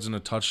 80 yards and a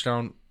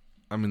touchdown,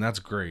 I mean that's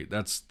great.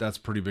 That's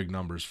pretty big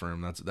numbers for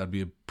him. That'd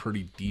be a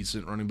pretty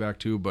decent running back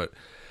too, but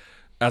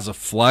as a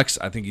flex,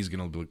 I think he's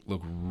going to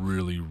look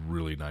really,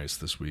 really nice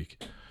this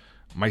week.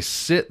 My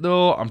sit,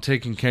 though, I'm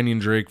taking Kenyon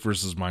Drake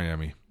versus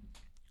Miami.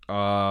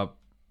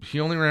 He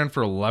only ran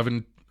for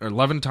 11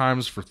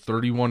 times for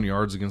 31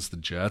 yards against the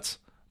Jets.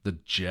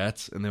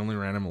 And they only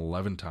ran him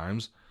 11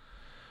 times.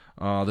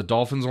 The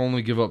Dolphins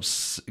only gave up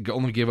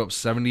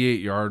 78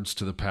 yards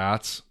to the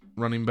Pats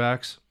running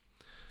backs.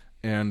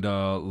 And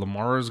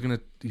Lamar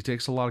he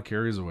takes a lot of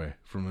carries away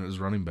from his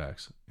running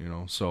backs,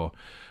 So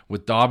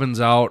with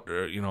Dobbins out,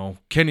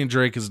 Kenyon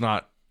Drake is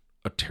not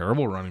a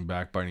terrible running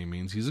back by any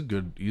means. He's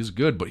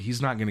good, but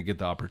he's not going to get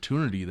the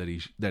opportunity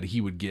that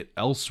he would get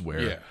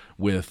elsewhere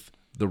with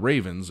the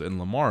Ravens and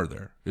Lamar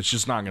there. It's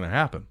just not going to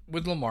happen.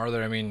 With Lamar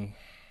there, I mean,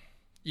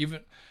 even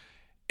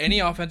any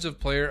offensive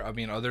player, I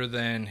mean, other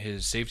than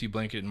his safety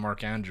blanket and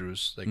Mark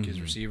Andrews, like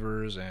his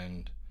receivers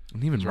and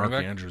even Mark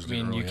Andrews. I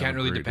mean, you can't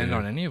really depend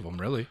on any of them,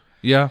 really.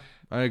 Yeah,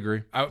 I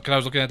agree. Because I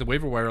was looking at the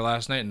waiver wire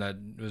last night, and that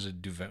was a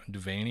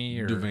Duvernay,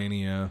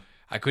 yeah.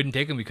 I couldn't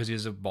take him because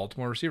he's a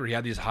Baltimore receiver. He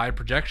had these high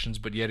projections,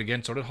 but yet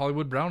again, so did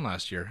Hollywood Brown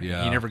last year.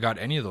 Yeah. He never got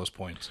any of those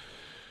points.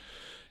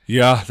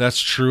 Yeah,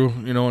 that's true.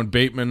 And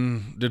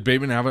did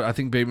Bateman have it? I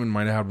think Bateman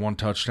might have had one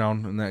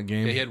touchdown in that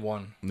game. Yeah, he had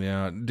one.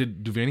 Yeah.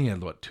 Did Duvernay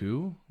had what,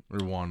 2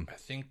 or 1?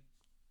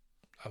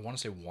 I want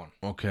to say 1.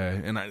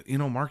 Okay.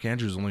 And Mark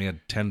Andrews only had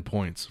 10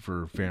 points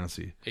for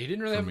fantasy. He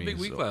didn't really have a big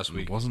week last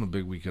week. It wasn't a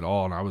big week at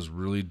all, and I was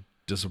really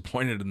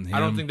disappointed in him. I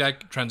don't think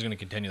that trend's going to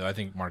continue, though. I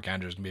think Mark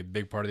Andrews is going to be a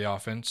big part of the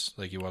offense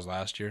like he was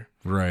last year.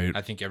 Right.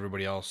 I think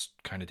everybody else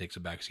kind of takes a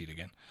back seat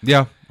again.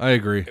 Yeah, I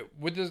agree.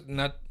 With this, and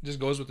that just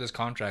goes with this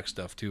contract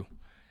stuff, too.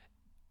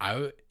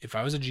 If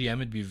I was a GM,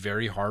 it'd be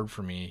very hard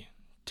for me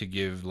to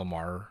give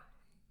Lamar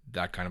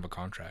that kind of a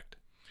contract.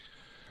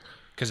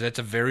 Because it's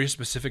a very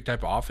specific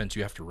type of offense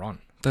you have to run.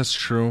 That's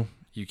true.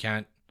 You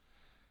can't,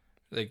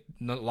 a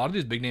lot of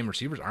these big name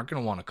receivers aren't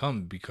going to want to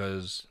come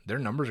because their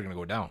numbers are going to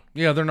go down.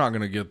 Yeah, they're not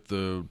going to get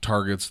the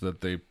targets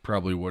that they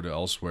probably would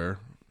elsewhere.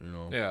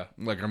 Yeah.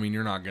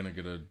 You're not going to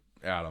get a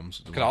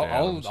Adams.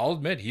 I'll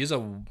admit he's a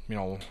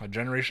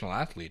generational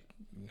athlete,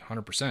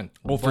 100%.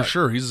 Well, for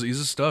sure, he's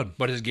a stud.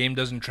 But his game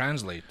doesn't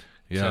translate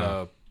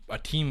to a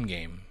team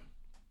game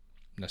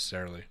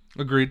necessarily.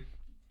 Agreed.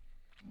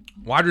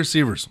 Wide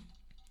receivers.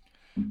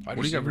 What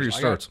do you got for your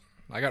starts?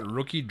 I got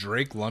rookie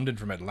Drake London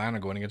from Atlanta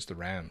going against the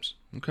Rams.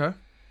 Okay.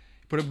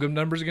 He put up good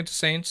numbers against the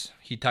Saints.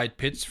 He tied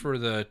Pitts for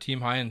the team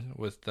high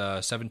with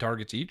 7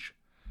 targets each.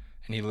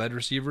 And he led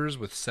receivers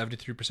with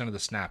 73% of the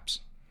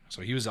snaps.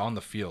 So he was on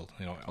the field.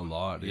 A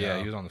lot, yeah.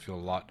 He was on the field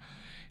a lot.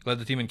 He led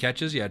the team in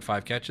catches. He had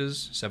 5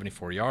 catches,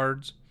 74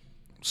 yards.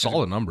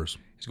 Solid numbers.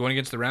 He's going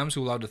against the Rams,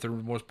 who allowed the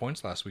third most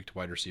points last week to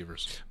wide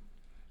receivers.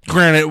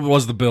 Granted, it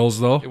was the Bills,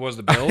 though. It was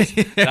the Bills.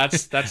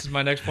 That's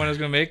my next point I was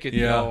going to make.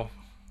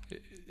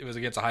 It was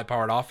against a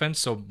high-powered offense,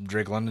 so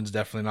Drake London's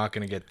definitely not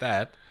going to get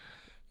that.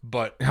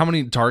 But how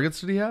many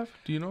targets did he have?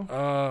 Do you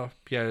know?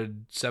 He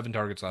had 7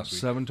 targets last week.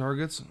 7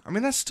 targets? I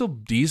mean, that's still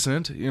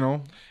decent,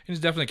 And he's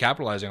definitely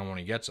capitalizing on when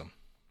he gets them.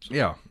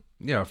 So.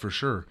 Yeah, for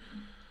sure.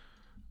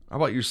 How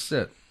about your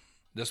sit?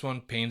 This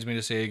one pains me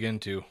to say again,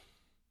 too.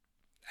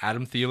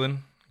 Adam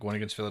Thielen going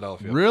against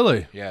Philadelphia.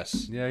 Really?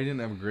 Yes. Yeah, he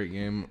didn't have a great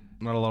game.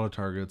 Not a lot of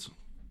targets.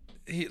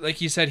 like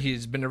he said,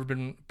 he's never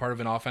been part of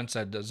an offense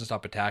that doesn't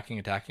stop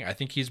attacking. I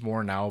think he's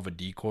more now of a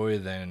decoy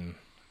than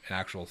an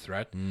actual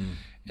threat.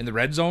 In the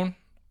red zone,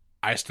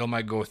 I still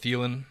might go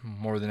Thielen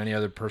more than any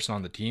other person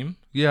on the team.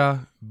 Yeah.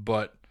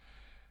 But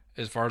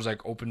as far as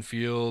like open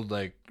field,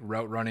 like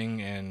route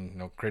running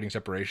and creating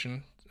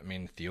separation, I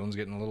mean, Thielen's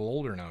getting a little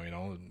older now,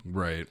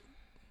 Right.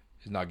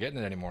 He's not getting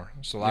it anymore.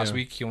 So last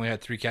week he only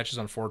had 3 catches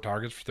on 4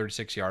 targets for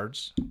 36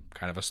 yards.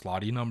 Kind of a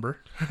slotty number.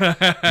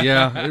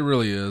 Yeah, it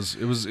really is.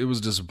 It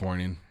was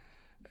disappointing.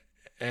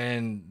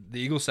 And the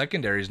Eagles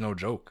secondary is no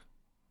joke.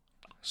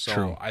 So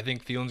True. I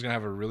think Thielen's gonna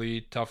have a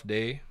really tough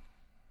day.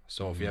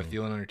 So if you have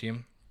Thielen on your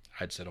team,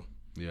 I'd sit him.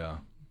 Yeah.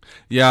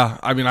 Yeah,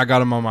 I mean, I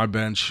got him on my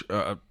bench.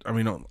 I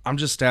mean, I'm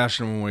just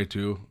stashing him away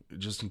too,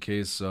 just in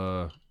case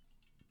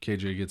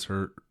KJ gets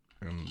hurt.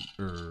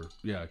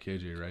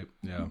 KJ, right?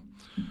 Yeah.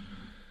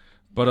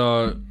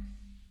 But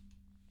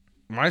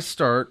my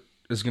start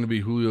is going to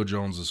be Julio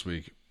Jones this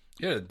week.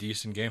 Yeah, a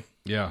decent game.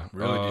 Yeah.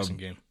 Really decent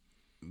game.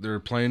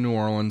 They're playing New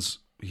Orleans.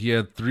 He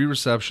had 3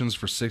 receptions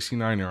for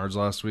 69 yards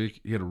last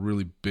week. He had a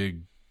really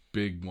big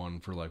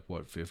one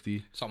for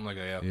 50? Something like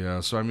that, yeah.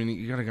 Yeah, so I mean,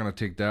 you got to kind of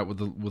take that with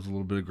a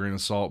little bit of grain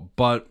of salt.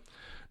 But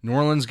New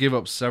Orleans gave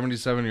up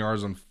 77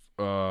 yards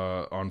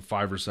on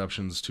 5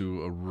 receptions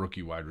to a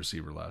rookie wide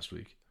receiver last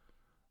week,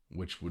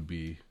 which would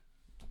be,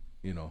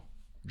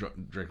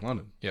 Drake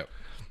London. Yep.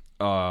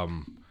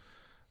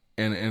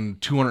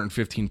 And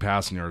 215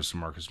 passing yards to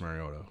Marcus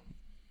Mariota.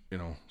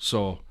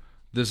 So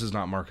this is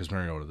not Marcus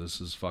Mariota.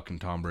 This is fucking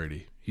Tom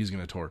Brady. He's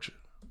going to torch it.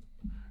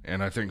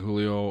 And I think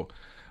Julio,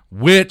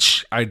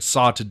 which I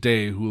saw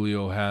today,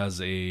 Julio has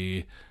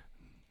a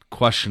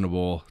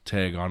questionable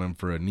tag on him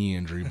for a knee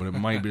injury, but it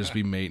might just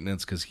be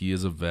maintenance because he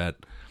is a vet.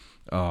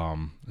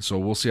 So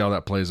we'll see how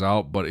that plays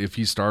out. But if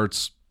he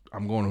starts,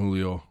 I'm going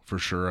Julio for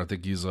sure. I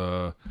think he's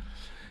a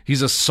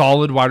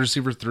solid wide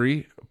receiver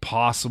 3,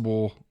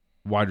 possible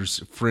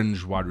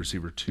fringe wide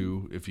receiver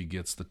 2 if he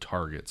gets the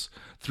targets.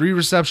 3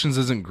 receptions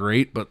isn't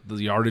great, but the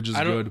yardage is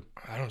good.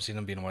 I don't see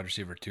him being a wide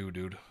receiver 2,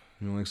 dude.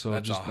 You don't think so?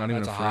 That's just not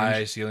even that's a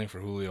high ceiling for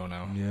Julio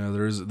now. Yeah,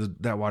 there is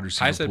that wide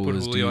receiver. I said pool put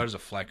is Julio deep. as a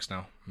flex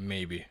now,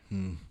 maybe.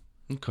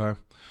 Okay.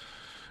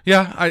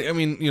 Yeah, I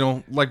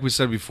mean, like we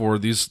said before,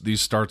 these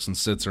starts and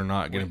sits are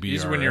not going to be.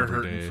 These our when you're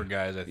everyday. hurting for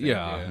guys. I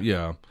think.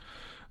 Yeah.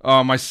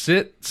 My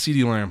sit,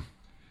 CeeDee Lamb.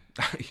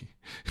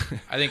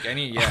 I think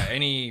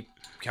any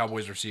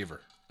Cowboys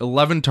receiver.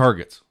 11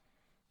 targets,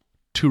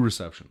 2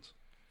 receptions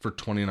for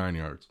 29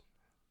 yards.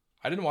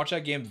 I didn't watch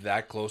that game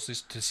that closely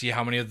to see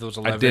how many of those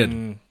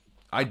 11.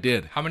 I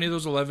did. How many of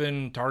those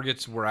 11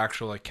 targets were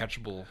actual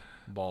catchable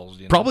balls?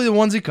 Probably the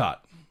ones he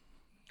caught.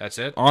 That's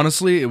it?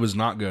 Honestly, it was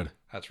not good.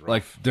 That's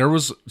rough. There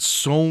was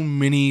so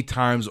many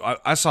times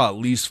I saw at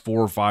least 4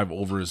 or 5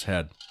 over his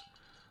head.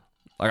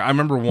 I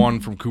remember one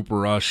from Cooper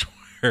Rush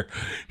where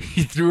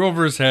he threw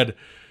over his head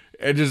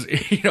and just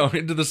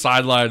into the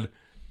sideline,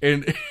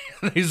 and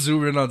they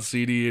zoom in on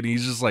CD, and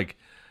he's just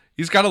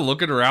he's kind of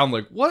looking around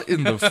what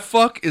in the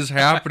fuck is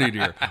happening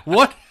here?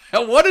 What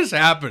has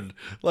happened?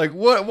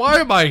 Why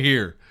am I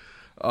here?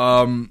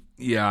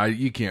 Yeah,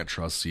 you can't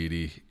trust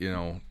CD.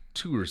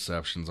 2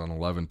 receptions on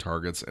 11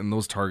 targets, and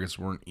those targets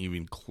weren't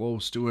even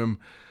close to him.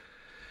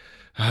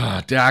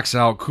 Dak's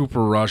out.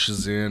 Cooper Rush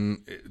is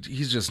in.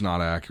 He's just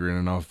not accurate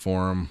enough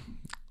for him.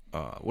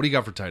 What do you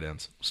got for tight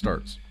ends?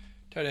 Starts.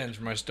 Tight ends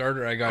for my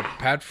starter, I got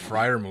Pat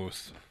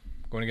Freiermuth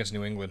going against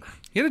New England.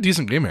 He had a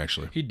decent game,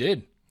 actually. He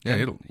did. Yeah, he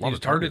had a lot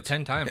of targeted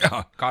 10 times.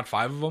 Yeah. Caught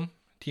 5 of them.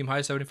 Team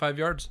high 75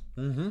 yards.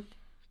 Mm-hmm.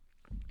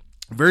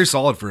 Very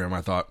solid for him,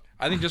 I thought.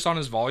 I think just on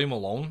his volume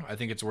alone, I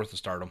think it's worth to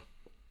start him.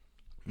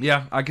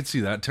 Yeah, I could see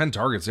that. 10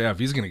 targets, yeah, if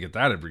he's going to get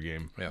that every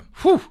game. Yeah.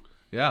 Whew.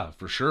 Yeah,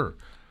 for sure.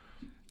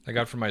 I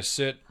got for my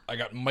sit, I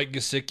got Mike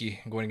Gesicki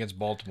going against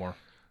Baltimore.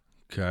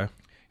 Okay.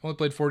 He only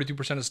played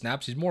 42% of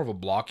snaps. He's more of a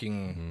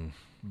blocking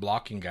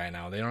guy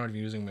now. They don't even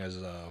use him as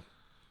a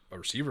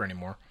receiver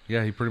anymore.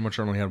 Yeah, he pretty much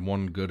only had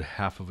one good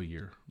half of a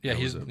year. Yeah,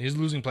 he's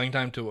losing playing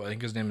time to, I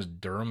think his name is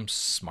Durham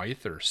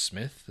Smythe or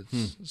Smith.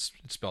 It's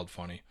spelled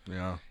funny.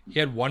 Yeah. He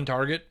had 1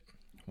 target,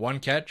 1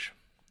 catch,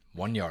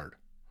 1 yard.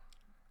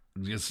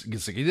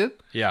 Gesicki did?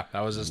 Yeah,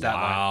 that was his stat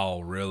line.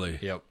 Wow, really?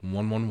 Yep.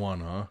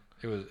 1-1-1, huh?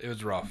 It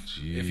was rough.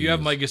 Jeez. If you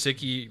have Mike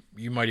Gesicki,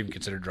 you might even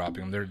consider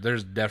dropping him.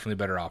 There's definitely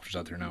better options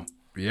out there now.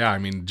 Yeah, I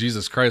mean,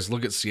 Jesus Christ,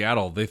 look at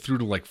Seattle. They threw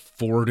to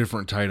 4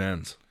 different tight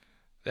ends.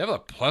 They have a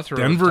plethora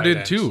Denver of tight did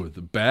ends. too.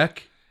 The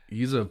Beck,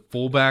 he's a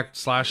fullback /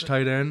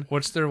 tight end.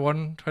 What's their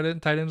one tight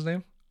end's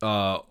name?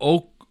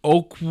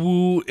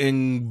 Okwu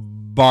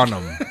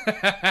Bonham.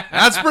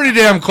 That's pretty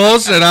damn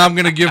close, and I'm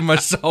going to give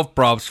myself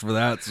props for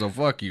that, so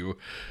fuck you.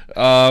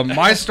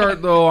 My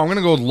start, though, I'm going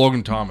to go with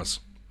Logan Thomas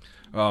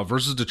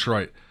versus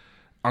Detroit.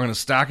 I'm going to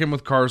stack him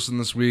with Carson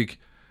this week.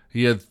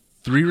 He had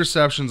 3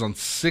 receptions on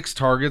 6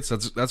 targets.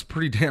 That's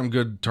pretty damn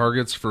good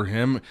targets for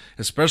him,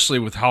 especially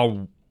with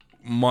how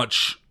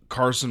much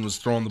Carson was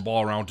throwing the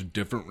ball around to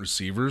different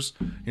receivers.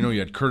 You know, you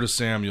had Curtis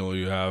Samuel,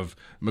 you have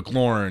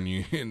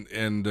McLaurin,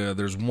 and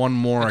there's one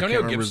more. Antonio I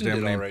can't remember Gibson his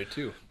damn did name. all right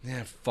too.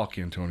 Yeah, fuck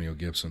Antonio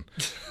Gibson.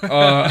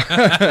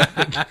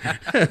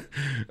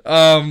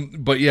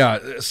 But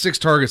yeah, 6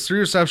 targets, 3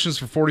 receptions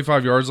for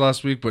 45 yards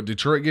last week. But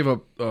Detroit gave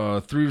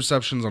up 3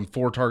 receptions on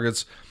 4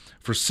 targets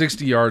for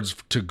 60 yards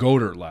to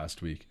Goddard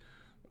last week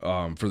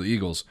for the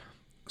Eagles.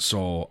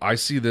 So I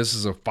see this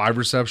as a 5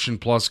 reception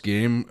plus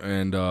game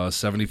and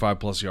 75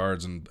 plus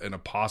yards and a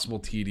possible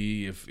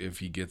TD if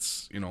he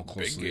gets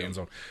close to the end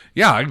zone.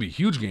 Yeah, it'd be a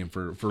huge game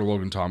for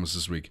Logan Thomas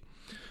this week.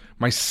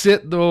 My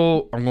sit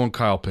though, I'm going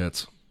Kyle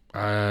Pitts.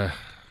 I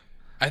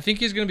think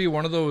he's going to be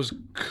one of those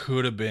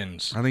could have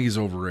beens. I think he's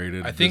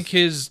overrated. I think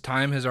his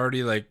time has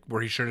already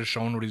where he should have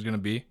shown what he's going to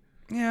be.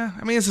 Yeah,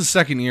 I mean it's his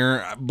second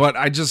year, but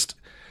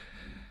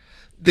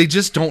they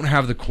just don't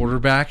have the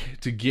quarterback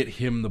to get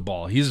him the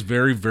ball. He's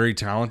very, very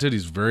talented.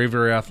 He's very,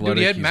 very athletic. Dude,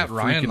 he had He's Matt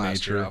Ryan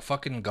last year, a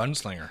fucking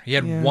gunslinger. He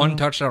had 1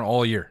 touchdown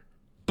all year.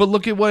 But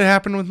look at what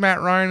happened with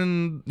Matt Ryan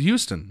in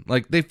Houston.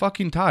 They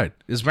fucking tied.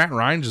 Is Matt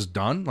Ryan just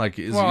done?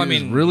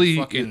 Really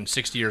fucking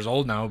 60 years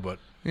old now, but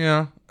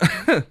yeah,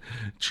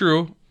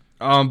 true.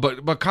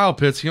 But Kyle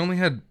Pitts, he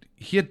had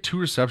 2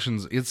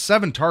 receptions. He had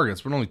 7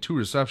 targets, but only 2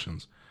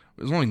 receptions.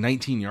 It was only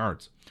 19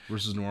 yards.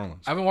 Versus New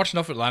Orleans. I haven't watched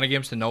enough Atlanta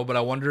games to know, but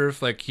I wonder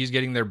if he's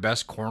getting their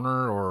best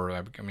corner, or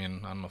I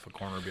don't know if a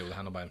corner would be able to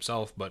handle by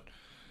himself. But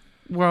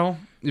well,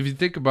 if you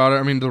think about it,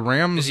 I mean the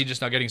Rams. Is he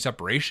just not getting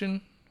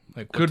separation?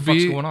 What could the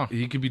fuck's be going on?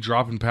 He could be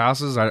dropping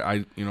passes.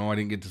 I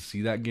didn't get to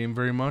see that game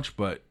very much,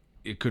 but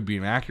it could be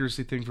an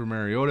accuracy thing for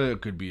Mariota.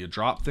 It could be a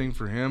drop thing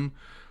for him.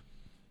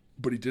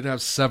 But he did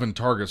have 7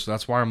 targets, so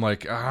that's why I'm I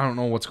don't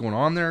know what's going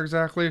on there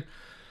exactly.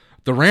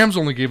 The Rams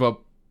only gave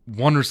up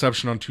 1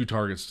 reception on 2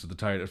 targets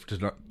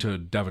to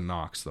Devin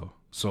Knox though,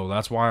 so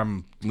that's why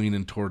I'm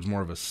leaning towards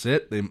more of a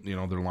sit. They, their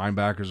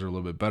linebackers are a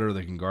little bit better.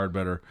 They can guard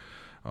better.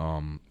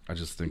 I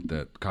just think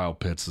that Kyle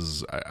Pitts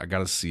is. I got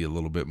to see a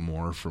little bit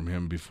more from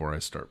him before I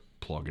start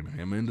plugging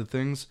him into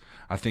things.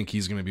 I think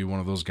he's going to be one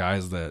of those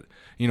guys that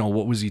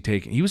what was he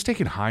taking? He was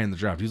taken high in the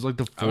draft. He's like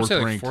the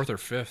 4th ranked, 4th or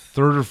 5th,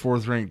 3rd or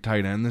 4th ranked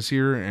tight end this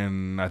year,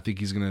 and I think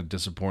he's going to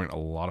disappoint a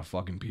lot of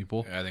fucking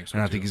people. Yeah, I think so.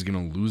 And I think he's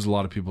going to lose a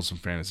lot of people some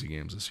fantasy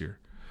games this year.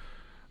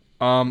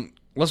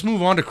 Let's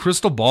move on to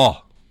Crystal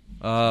Ball.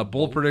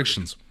 Bold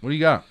predictions. What do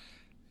you got?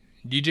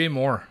 DJ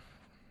Moore,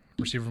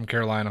 receiver from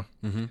Carolina.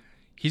 Mm-hmm.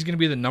 He's going to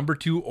be the number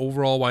 2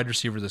 overall wide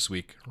receiver this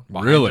week.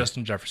 Behind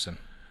Justin Jefferson.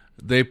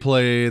 They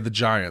play the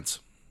Giants.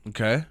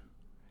 Okay.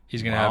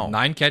 He's going to have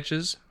 9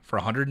 catches for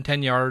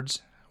 110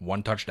 yards,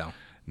 1 touchdown.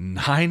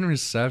 9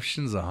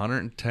 receptions,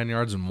 110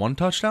 yards, and 1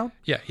 touchdown?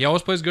 Yeah, he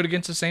always plays good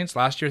against the Saints.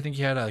 Last year, I think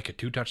he had a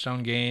 2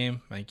 touchdown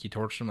game. I think he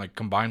torched them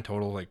combined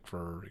total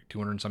for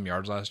 200 and some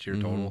yards last year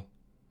total.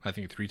 I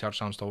think 3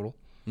 touchdowns total.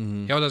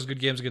 Mm-hmm. He always has good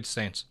games against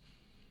the Saints.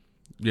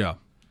 Yeah.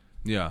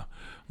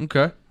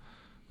 Okay.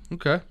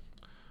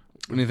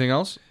 Anything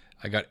else?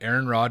 I got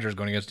Aaron Rodgers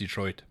going against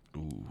Detroit.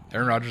 Ooh.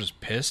 Aaron Rodgers is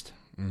pissed.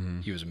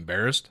 Mm-hmm. He was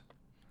embarrassed.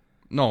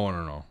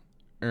 No.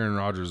 Aaron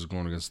Rodgers is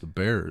going against the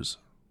Bears.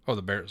 Oh,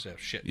 the Bears. Yeah,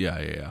 shit.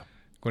 Yeah.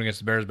 Going against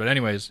the Bears. But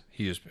anyways,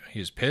 he is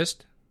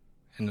pissed.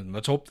 And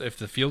let's hope if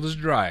the field is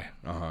dry,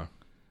 or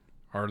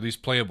at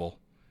least playable,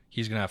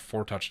 he's going to have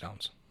 4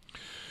 touchdowns.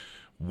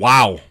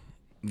 Wow.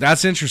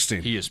 That's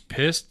interesting. He is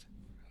pissed.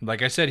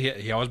 Like I said,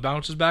 he always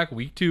bounces back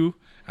week 2.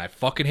 And I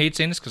fucking hate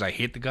saying this because I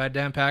hate the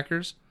goddamn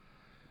Packers.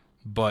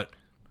 But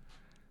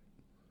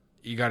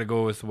you got to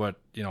go with what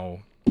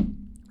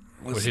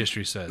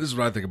history says. This is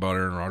what I think about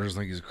Aaron Rodgers. I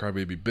think he's a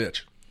crybaby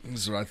bitch.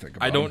 This is what I think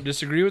about I don't him.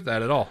 disagree with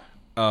that at all.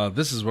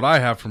 This is what I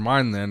have for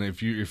mine then.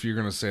 If you're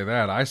going to say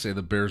that, I say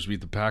the Bears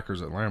beat the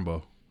Packers at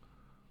Lambeau.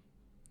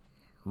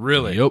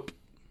 Really? Yep.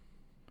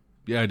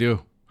 Yeah, I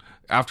do.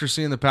 After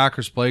seeing the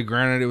Packers play,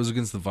 granted it was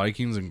against the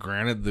Vikings, and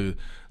granted the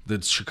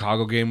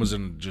Chicago game was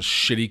in just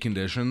shitty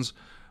conditions,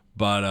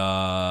 but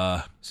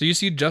so you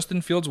see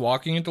Justin Fields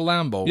walking into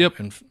Lambeau.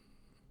 Yep.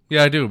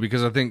 Yeah, I do,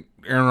 because I think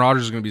Aaron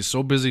Rodgers is going to be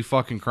so busy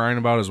fucking crying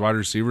about his wide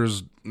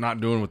receivers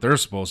not doing what they're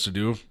supposed to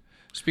do.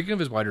 Speaking of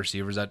his wide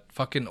receivers, that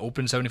fucking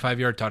open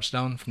 75-yard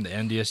touchdown from the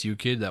NDSU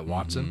kid, that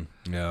Watson.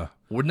 Mm-hmm. Yeah.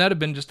 Wouldn't that have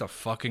been just a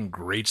fucking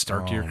great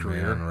start to your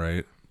career? Man,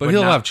 right. But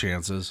he'll have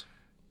chances.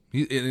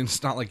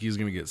 It's not like he's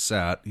going to get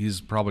sat. He's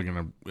probably going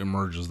to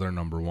emerge as their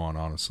number 1,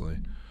 honestly,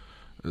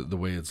 the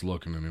way it's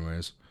looking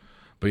anyways.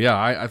 But yeah,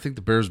 I think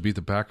the Bears beat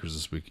the Packers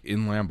this week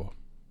in Lambeau.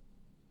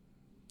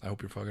 I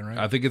hope you're fucking right.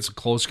 I think it's a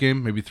close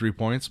game, maybe 3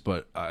 points,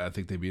 but I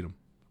think they beat them.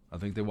 I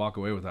think they walk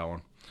away with that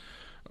one.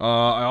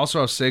 I also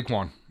have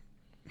Saquon.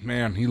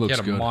 Man, he looks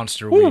good. He had a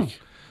monster week.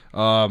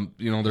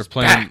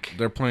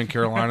 They're playing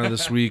Carolina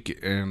this week,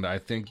 and I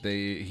think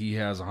he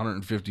has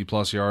 150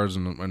 plus yards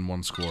and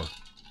 1 score.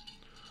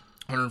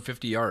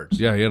 150 yards.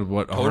 Yeah, he had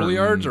what? Total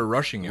yards or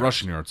rushing yards?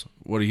 Rushing yards.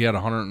 What, he had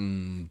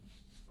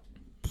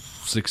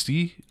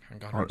 160?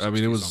 I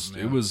mean, he was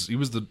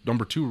the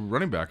number 2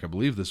 running back, I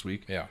believe, this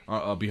week. Yeah.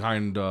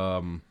 Behind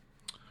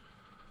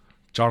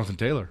Jonathan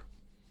Taylor.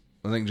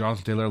 I think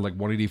Jonathan Taylor had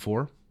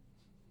 184.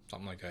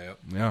 Something like that. Yep.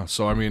 Yeah.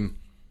 So I mean,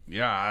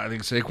 Yeah, I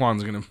think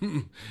Saquon's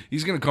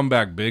he's gonna come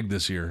back big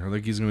this year. I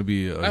think he's gonna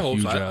be a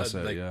huge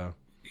asset. Yeah,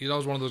 he's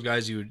always one of those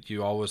guys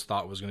you always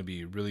thought was gonna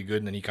be really good,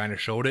 and then he kind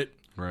of showed it.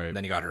 Right. And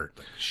then he got hurt.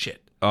 Like,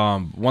 shit.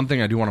 One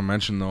thing I do want to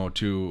mention though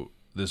too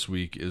this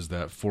week is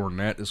that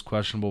Fournette is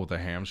questionable with a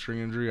hamstring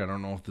injury. I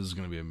don't know if this is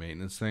gonna be a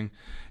maintenance thing.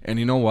 And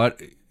you know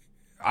what?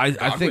 I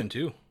think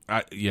too.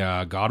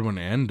 Godwin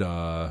and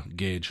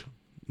Gage.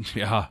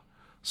 Yeah.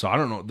 So I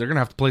don't know. They're gonna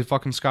have to play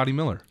fucking Scotty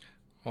Miller.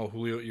 Oh,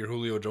 your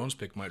Julio Jones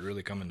pick might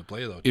really come into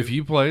play, though, too. If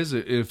he plays,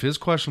 if his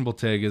questionable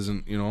tag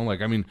isn't,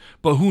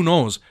 but who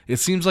knows? It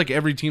seems like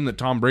every team that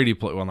Tom Brady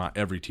played, well, not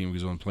every team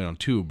because he only played on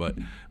 2, but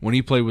when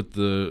he played with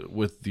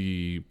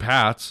the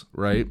Pats,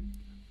 right?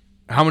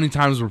 How many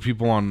times were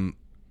people on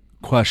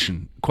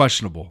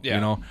questionable?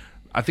 Yeah.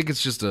 I think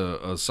it's just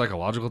a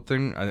psychological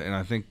thing, and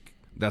I think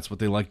that's what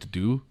they like to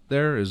do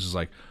there is just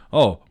like,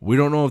 oh, we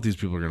don't know if these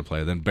people are going to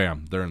play. Then,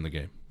 bam, they're in the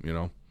game,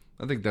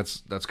 I think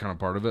that's kind of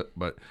part of it,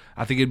 but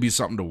I think it'd be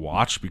something to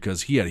watch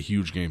because he had a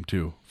huge game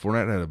too.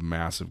 Fournette had a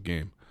massive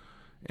game,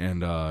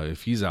 and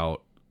if he's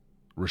out,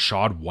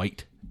 Rachaad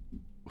White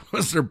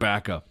was their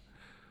backup.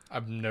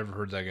 I've never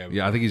heard that guy before.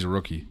 Yeah, I think he's a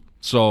rookie.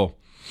 So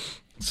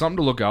something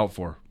to look out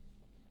for.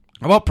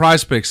 How about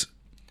Prize Picks?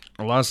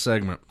 Our last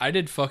segment. I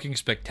did fucking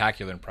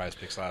spectacular in Prize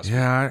Picks last week.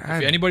 Yeah,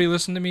 if anybody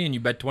listened to me and you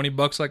bet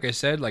 $20, like I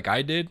said, like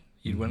I did,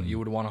 you would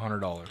have won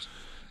 $100.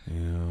 Yeah.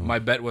 My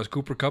bet was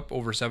Cooper Kupp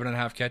over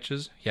 7.5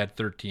 catches. He had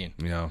 13.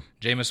 Yeah.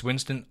 Jameis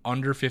Winston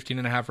under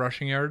 15.5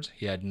 rushing yards.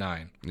 He had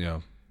 9. Yeah.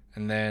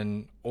 And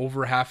then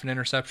over half an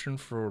interception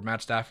for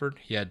Matt Stafford.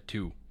 He had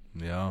 2.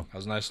 Yeah. That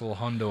was a nice little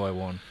hundo I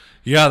won.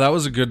 Yeah, that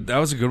was a good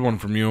one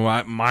from you.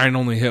 Mine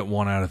only hit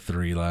 1 out of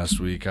 3 last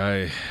week.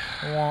 Wasn't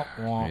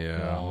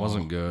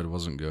good.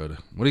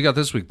 What do you got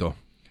this week though?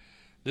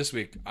 This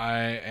week I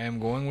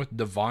am going with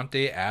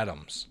Devontae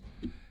Adams.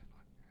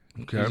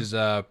 Okay. He's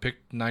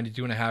picked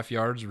 92.5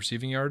 yards,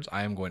 receiving yards.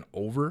 I am going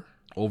over.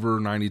 Over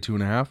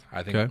 92.5?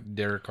 I think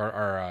Derek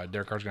Carr's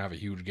going to have a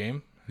huge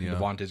game. Yeah.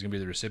 Devontae's going to be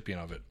the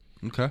recipient of it.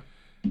 Okay.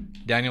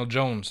 Daniel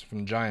Jones from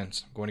the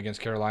Giants going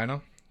against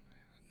Carolina.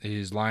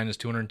 His line is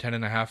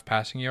 210.5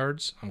 passing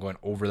yards. I'm going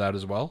over that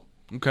as well.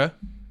 Okay.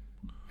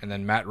 And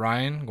then Matt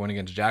Ryan going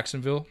against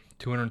Jacksonville.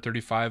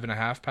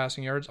 235.5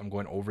 passing yards. I'm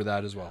going over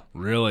that as well.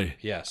 Really?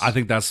 Yes. I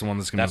think that's the one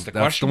that's going to.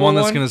 That's the one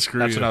that's going to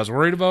screw you. That's what I was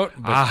worried about.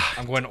 But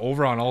I'm going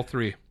over on all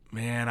 3.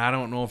 Man, I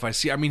don't know if I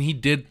see. I mean, he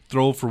did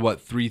throw for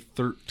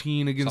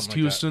 313 against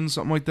Houston,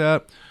 something like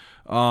that.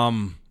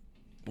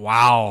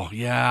 Wow.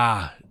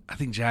 Yeah. I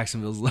think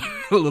Jacksonville's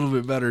a little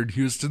bit better than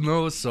Houston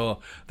though, so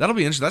that'll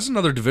be interesting. That's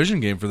another division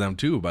game for them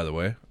too, by the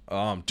way.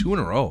 2 in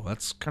a row.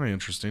 That's kind of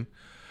interesting.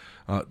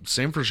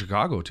 Same for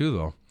Chicago too,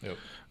 though. Yep.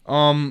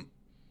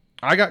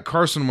 I got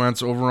Carson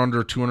Wentz over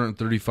under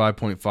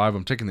 235.5.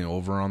 I'm taking the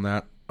over on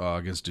that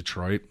against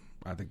Detroit.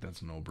 I think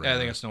that's a no-brainer. Yeah, I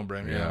think it's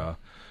no-brainer. Yeah.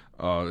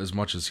 As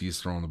much as he's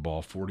throwing the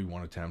ball,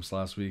 41 attempts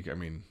last week. I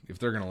mean, if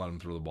they're going to let him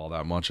throw the ball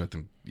that much, I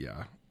think,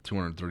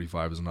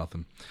 235 is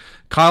nothing.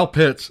 Kyle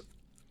Pitts,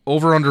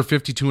 over under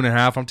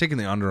 52.5. I'm taking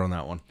the under on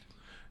that one.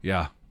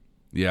 Yeah.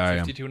 Yeah, I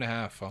am.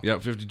 52.5. Huh? Yeah,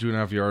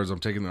 52.5 yards. I'm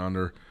taking the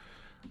under.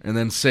 And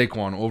then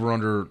Saquon, over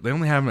under. They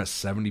only have him at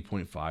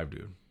 70.5,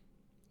 dude.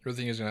 Your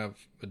thing is going to have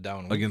a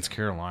down week against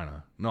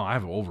Carolina. No, I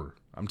have over.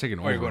 I'm taking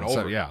over. You're going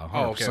over? Yeah, 100%.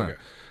 Oh, okay.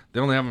 They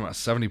only have him at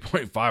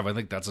 70.5. I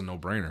think that's a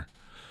no-brainer.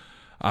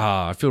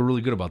 I feel really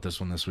good about this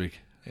one this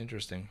week.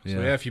 Interesting. So,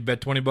 if you bet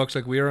 $20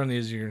 like we are on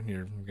these, you're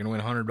going to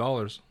win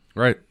 $100.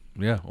 Right.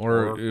 Yeah.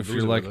 Or if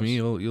you're like me,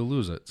 you'll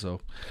lose it.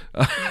 So,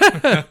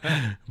 but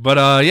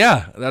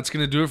that's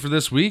going to do it for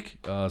this week.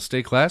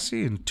 Stay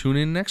classy and tune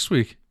in next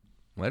week.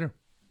 Later.